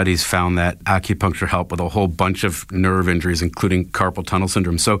 15 studies found that acupuncture helped with a whole bunch of nerve injuries, including carpal tunnel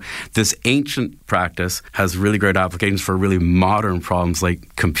syndrome. So this ancient practice has really great applications for really modern problems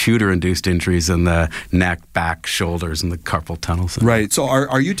like computer-induced injuries in the neck, back, shoulders, and the carpal tunnel syndrome. Right. So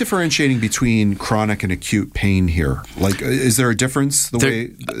are you differentiating between chronic and acute pain here? Like, is there a difference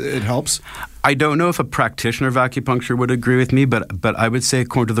way it helps? I don't know if a practitioner of acupuncture would agree with me, but I would say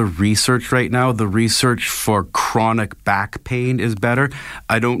according to the research right now, the research for chronic back pain is better.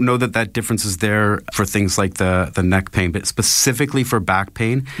 I don't know that difference is there for things like the neck pain, but specifically for back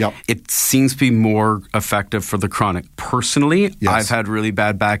pain, it seems to be more effective for the chronic. Personally, I've had really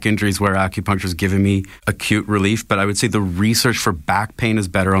bad back injuries where acupuncture has given me acute relief, but I would say the research for back pain is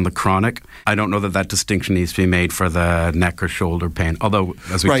better on the chronic. I don't know that distinction needs to be made for the neck or shoulder pain, although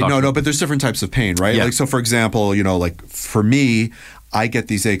as we talked about, but there's different types of pain, right? Like, so for example, like for me, I get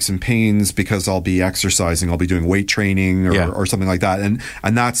these aches and pains because I'll be exercising, I'll be doing weight training or something like that. And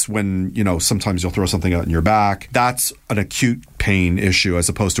that's when, sometimes you'll throw something out in your back. That's an acute pain issue as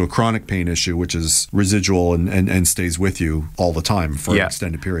opposed to a chronic pain issue, which is residual and stays with you all the time for an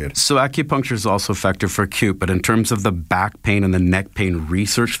extended period. So acupuncture is also effective for acute, but in terms of the back pain and the neck pain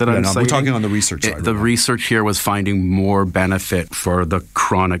research that I'm citing, we're talking on the research side. The research here was finding more benefit for the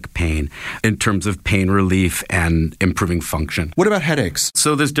chronic pain in terms of pain relief and improving function. What about headaches?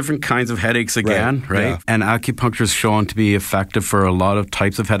 So there's different kinds of headaches again, right? Yeah. And acupuncture is shown to be effective for a lot of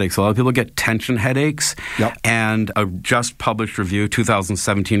types of headaches. A lot of people get tension headaches, and a just published review,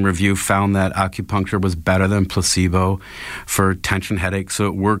 2017 review, found that acupuncture was better than placebo for tension headaches. So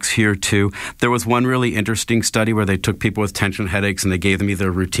it works here too. There was one really interesting study where they took people with tension headaches and they gave them either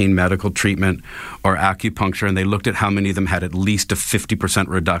routine medical treatment or acupuncture, and they looked at how many of them had at least a 50%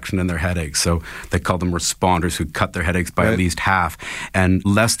 reduction in their headaches. So they called them responders who cut their headaches by at least half. And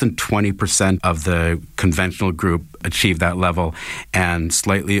less than 20% of the conventional group achieved that level, and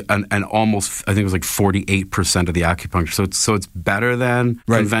slightly, and almost, I think it was like 48% of the acupuncture. So it's better than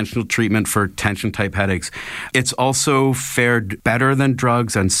conventional treatment for tension type headaches. It's also fared better than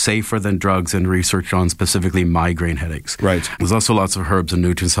drugs and safer than drugs in research on specifically migraine headaches. Right. There's also lots of herbs and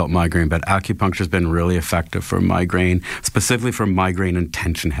nutrients help migraine, but acupuncture has been really effective for migraine, specifically for migraine and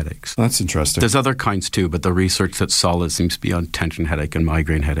tension headaches. That's interesting. There's other kinds too, but the research that's solid seems to be on tension headache and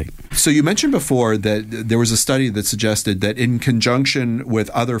migraine headache. So you mentioned before that there was a study that suggested that in conjunction with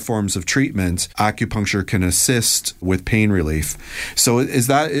other forms of treatment, acupuncture can assist with pain relief. So is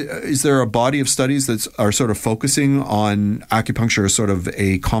there a body of studies that are sort of focusing on acupuncture as sort of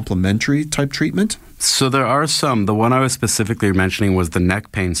a complementary type treatment? So there are some. The one I was specifically mentioning was the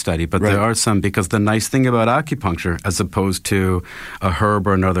neck pain study, but there are some, because the nice thing about acupuncture, as opposed to a herb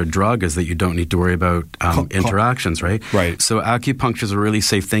or another drug, is that you don't need to worry about interactions, right? Right. So acupuncture is a really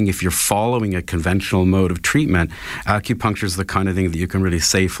safe thing. If you're following a conventional mode of treatment, acupuncture is the kind of thing that you can really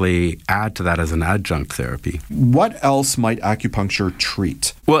safely add to that as an adjunct therapy. What else might acupuncture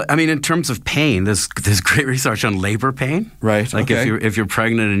treat? Well, I mean, in terms of pain, there's great research on labor pain. Right. Like if you're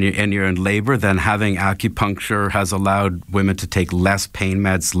pregnant and you're in labor, then having acupuncture has allowed women to take less pain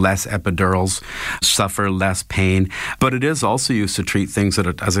meds, less epidurals, suffer less pain. But it is also used to treat things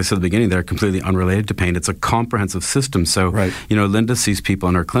that, as I said at the beginning, they're completely unrelated to pain. It's a comprehensive system. So, Linda sees people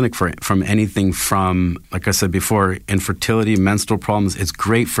in her clinic from anything from, like I said before, for infertility, menstrual problems. It's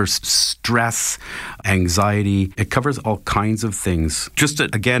great for stress, anxiety. It covers all kinds of things. Just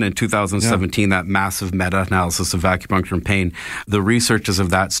again, in 2017, that massive meta-analysis of acupuncture and pain, the researchers of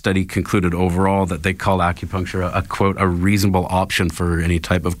that study concluded overall that they call acupuncture a quote, a reasonable option for any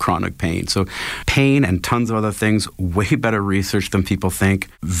type of chronic pain. So pain and tons of other things, way better research than people think,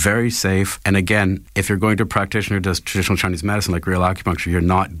 very safe. And again, if you're going to a practitioner who does traditional Chinese medicine like real acupuncture, you're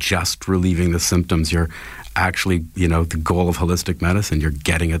not just relieving the symptoms. You're actually, the goal of holistic medicine. You're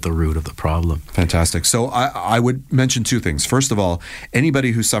getting at the root of the problem. Fantastic. So I would mention two things. First of all,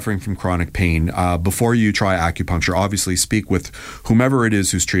 anybody who's suffering from chronic pain, before you try acupuncture, obviously speak with whomever it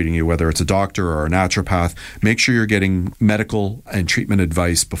is who's treating you, whether it's a doctor or a naturopath. Make sure you're getting medical and treatment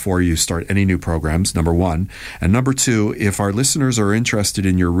advice before you start any new programs, number one. And number two, if our listeners are interested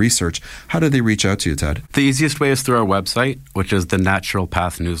in your research, how do they reach out to you, Ted? The easiest way is through our website, which is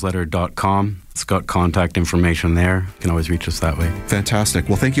thenaturalpathnewsletter.com. It's got contact information there. You can always reach us that way. Fantastic.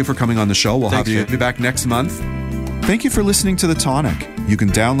 Well, thank you for coming on the show. We'll have you be back next month. Thank you for listening to The Tonic. You can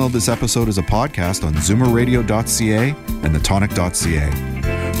download this episode as a podcast on zoomerradio.ca and thetonic.ca.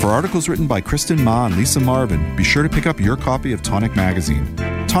 For articles written by Kristen Ma and Lisa Marvin, be sure to pick up your copy of Tonic Magazine.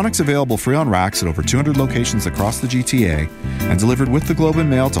 Tonic's available free on racks at over 200 locations across the GTA and delivered with the Globe and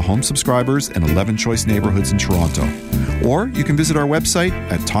Mail to home subscribers in 11 choice neighborhoods in Toronto. Or you can visit our website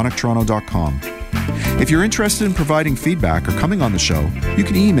at tonictoronto.com. If you're interested in providing feedback or coming on the show, you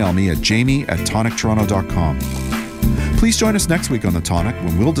can email me at jamie@tonictoronto.com. Please join us next week on The Tonic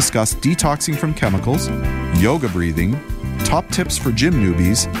when we'll discuss detoxing from chemicals, yoga breathing, top tips for gym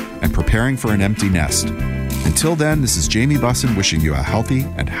newbies, and preparing for an empty nest. Until then, this is Jamie Bussin wishing you a healthy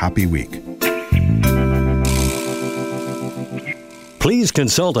and happy week. Please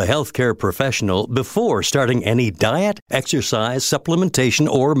consult a healthcare professional before starting any diet, exercise, supplementation,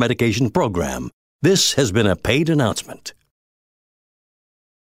 or medication program. This has been a paid announcement.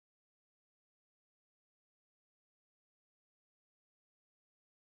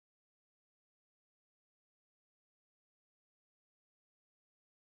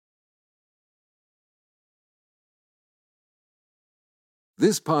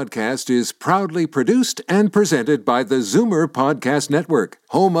 This podcast is proudly produced and presented by the Zoomer Podcast Network,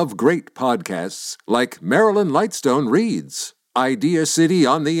 home of great podcasts like Marilyn Lightstone Reads, Idea City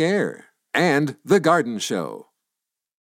on the Air, and The Garden Show.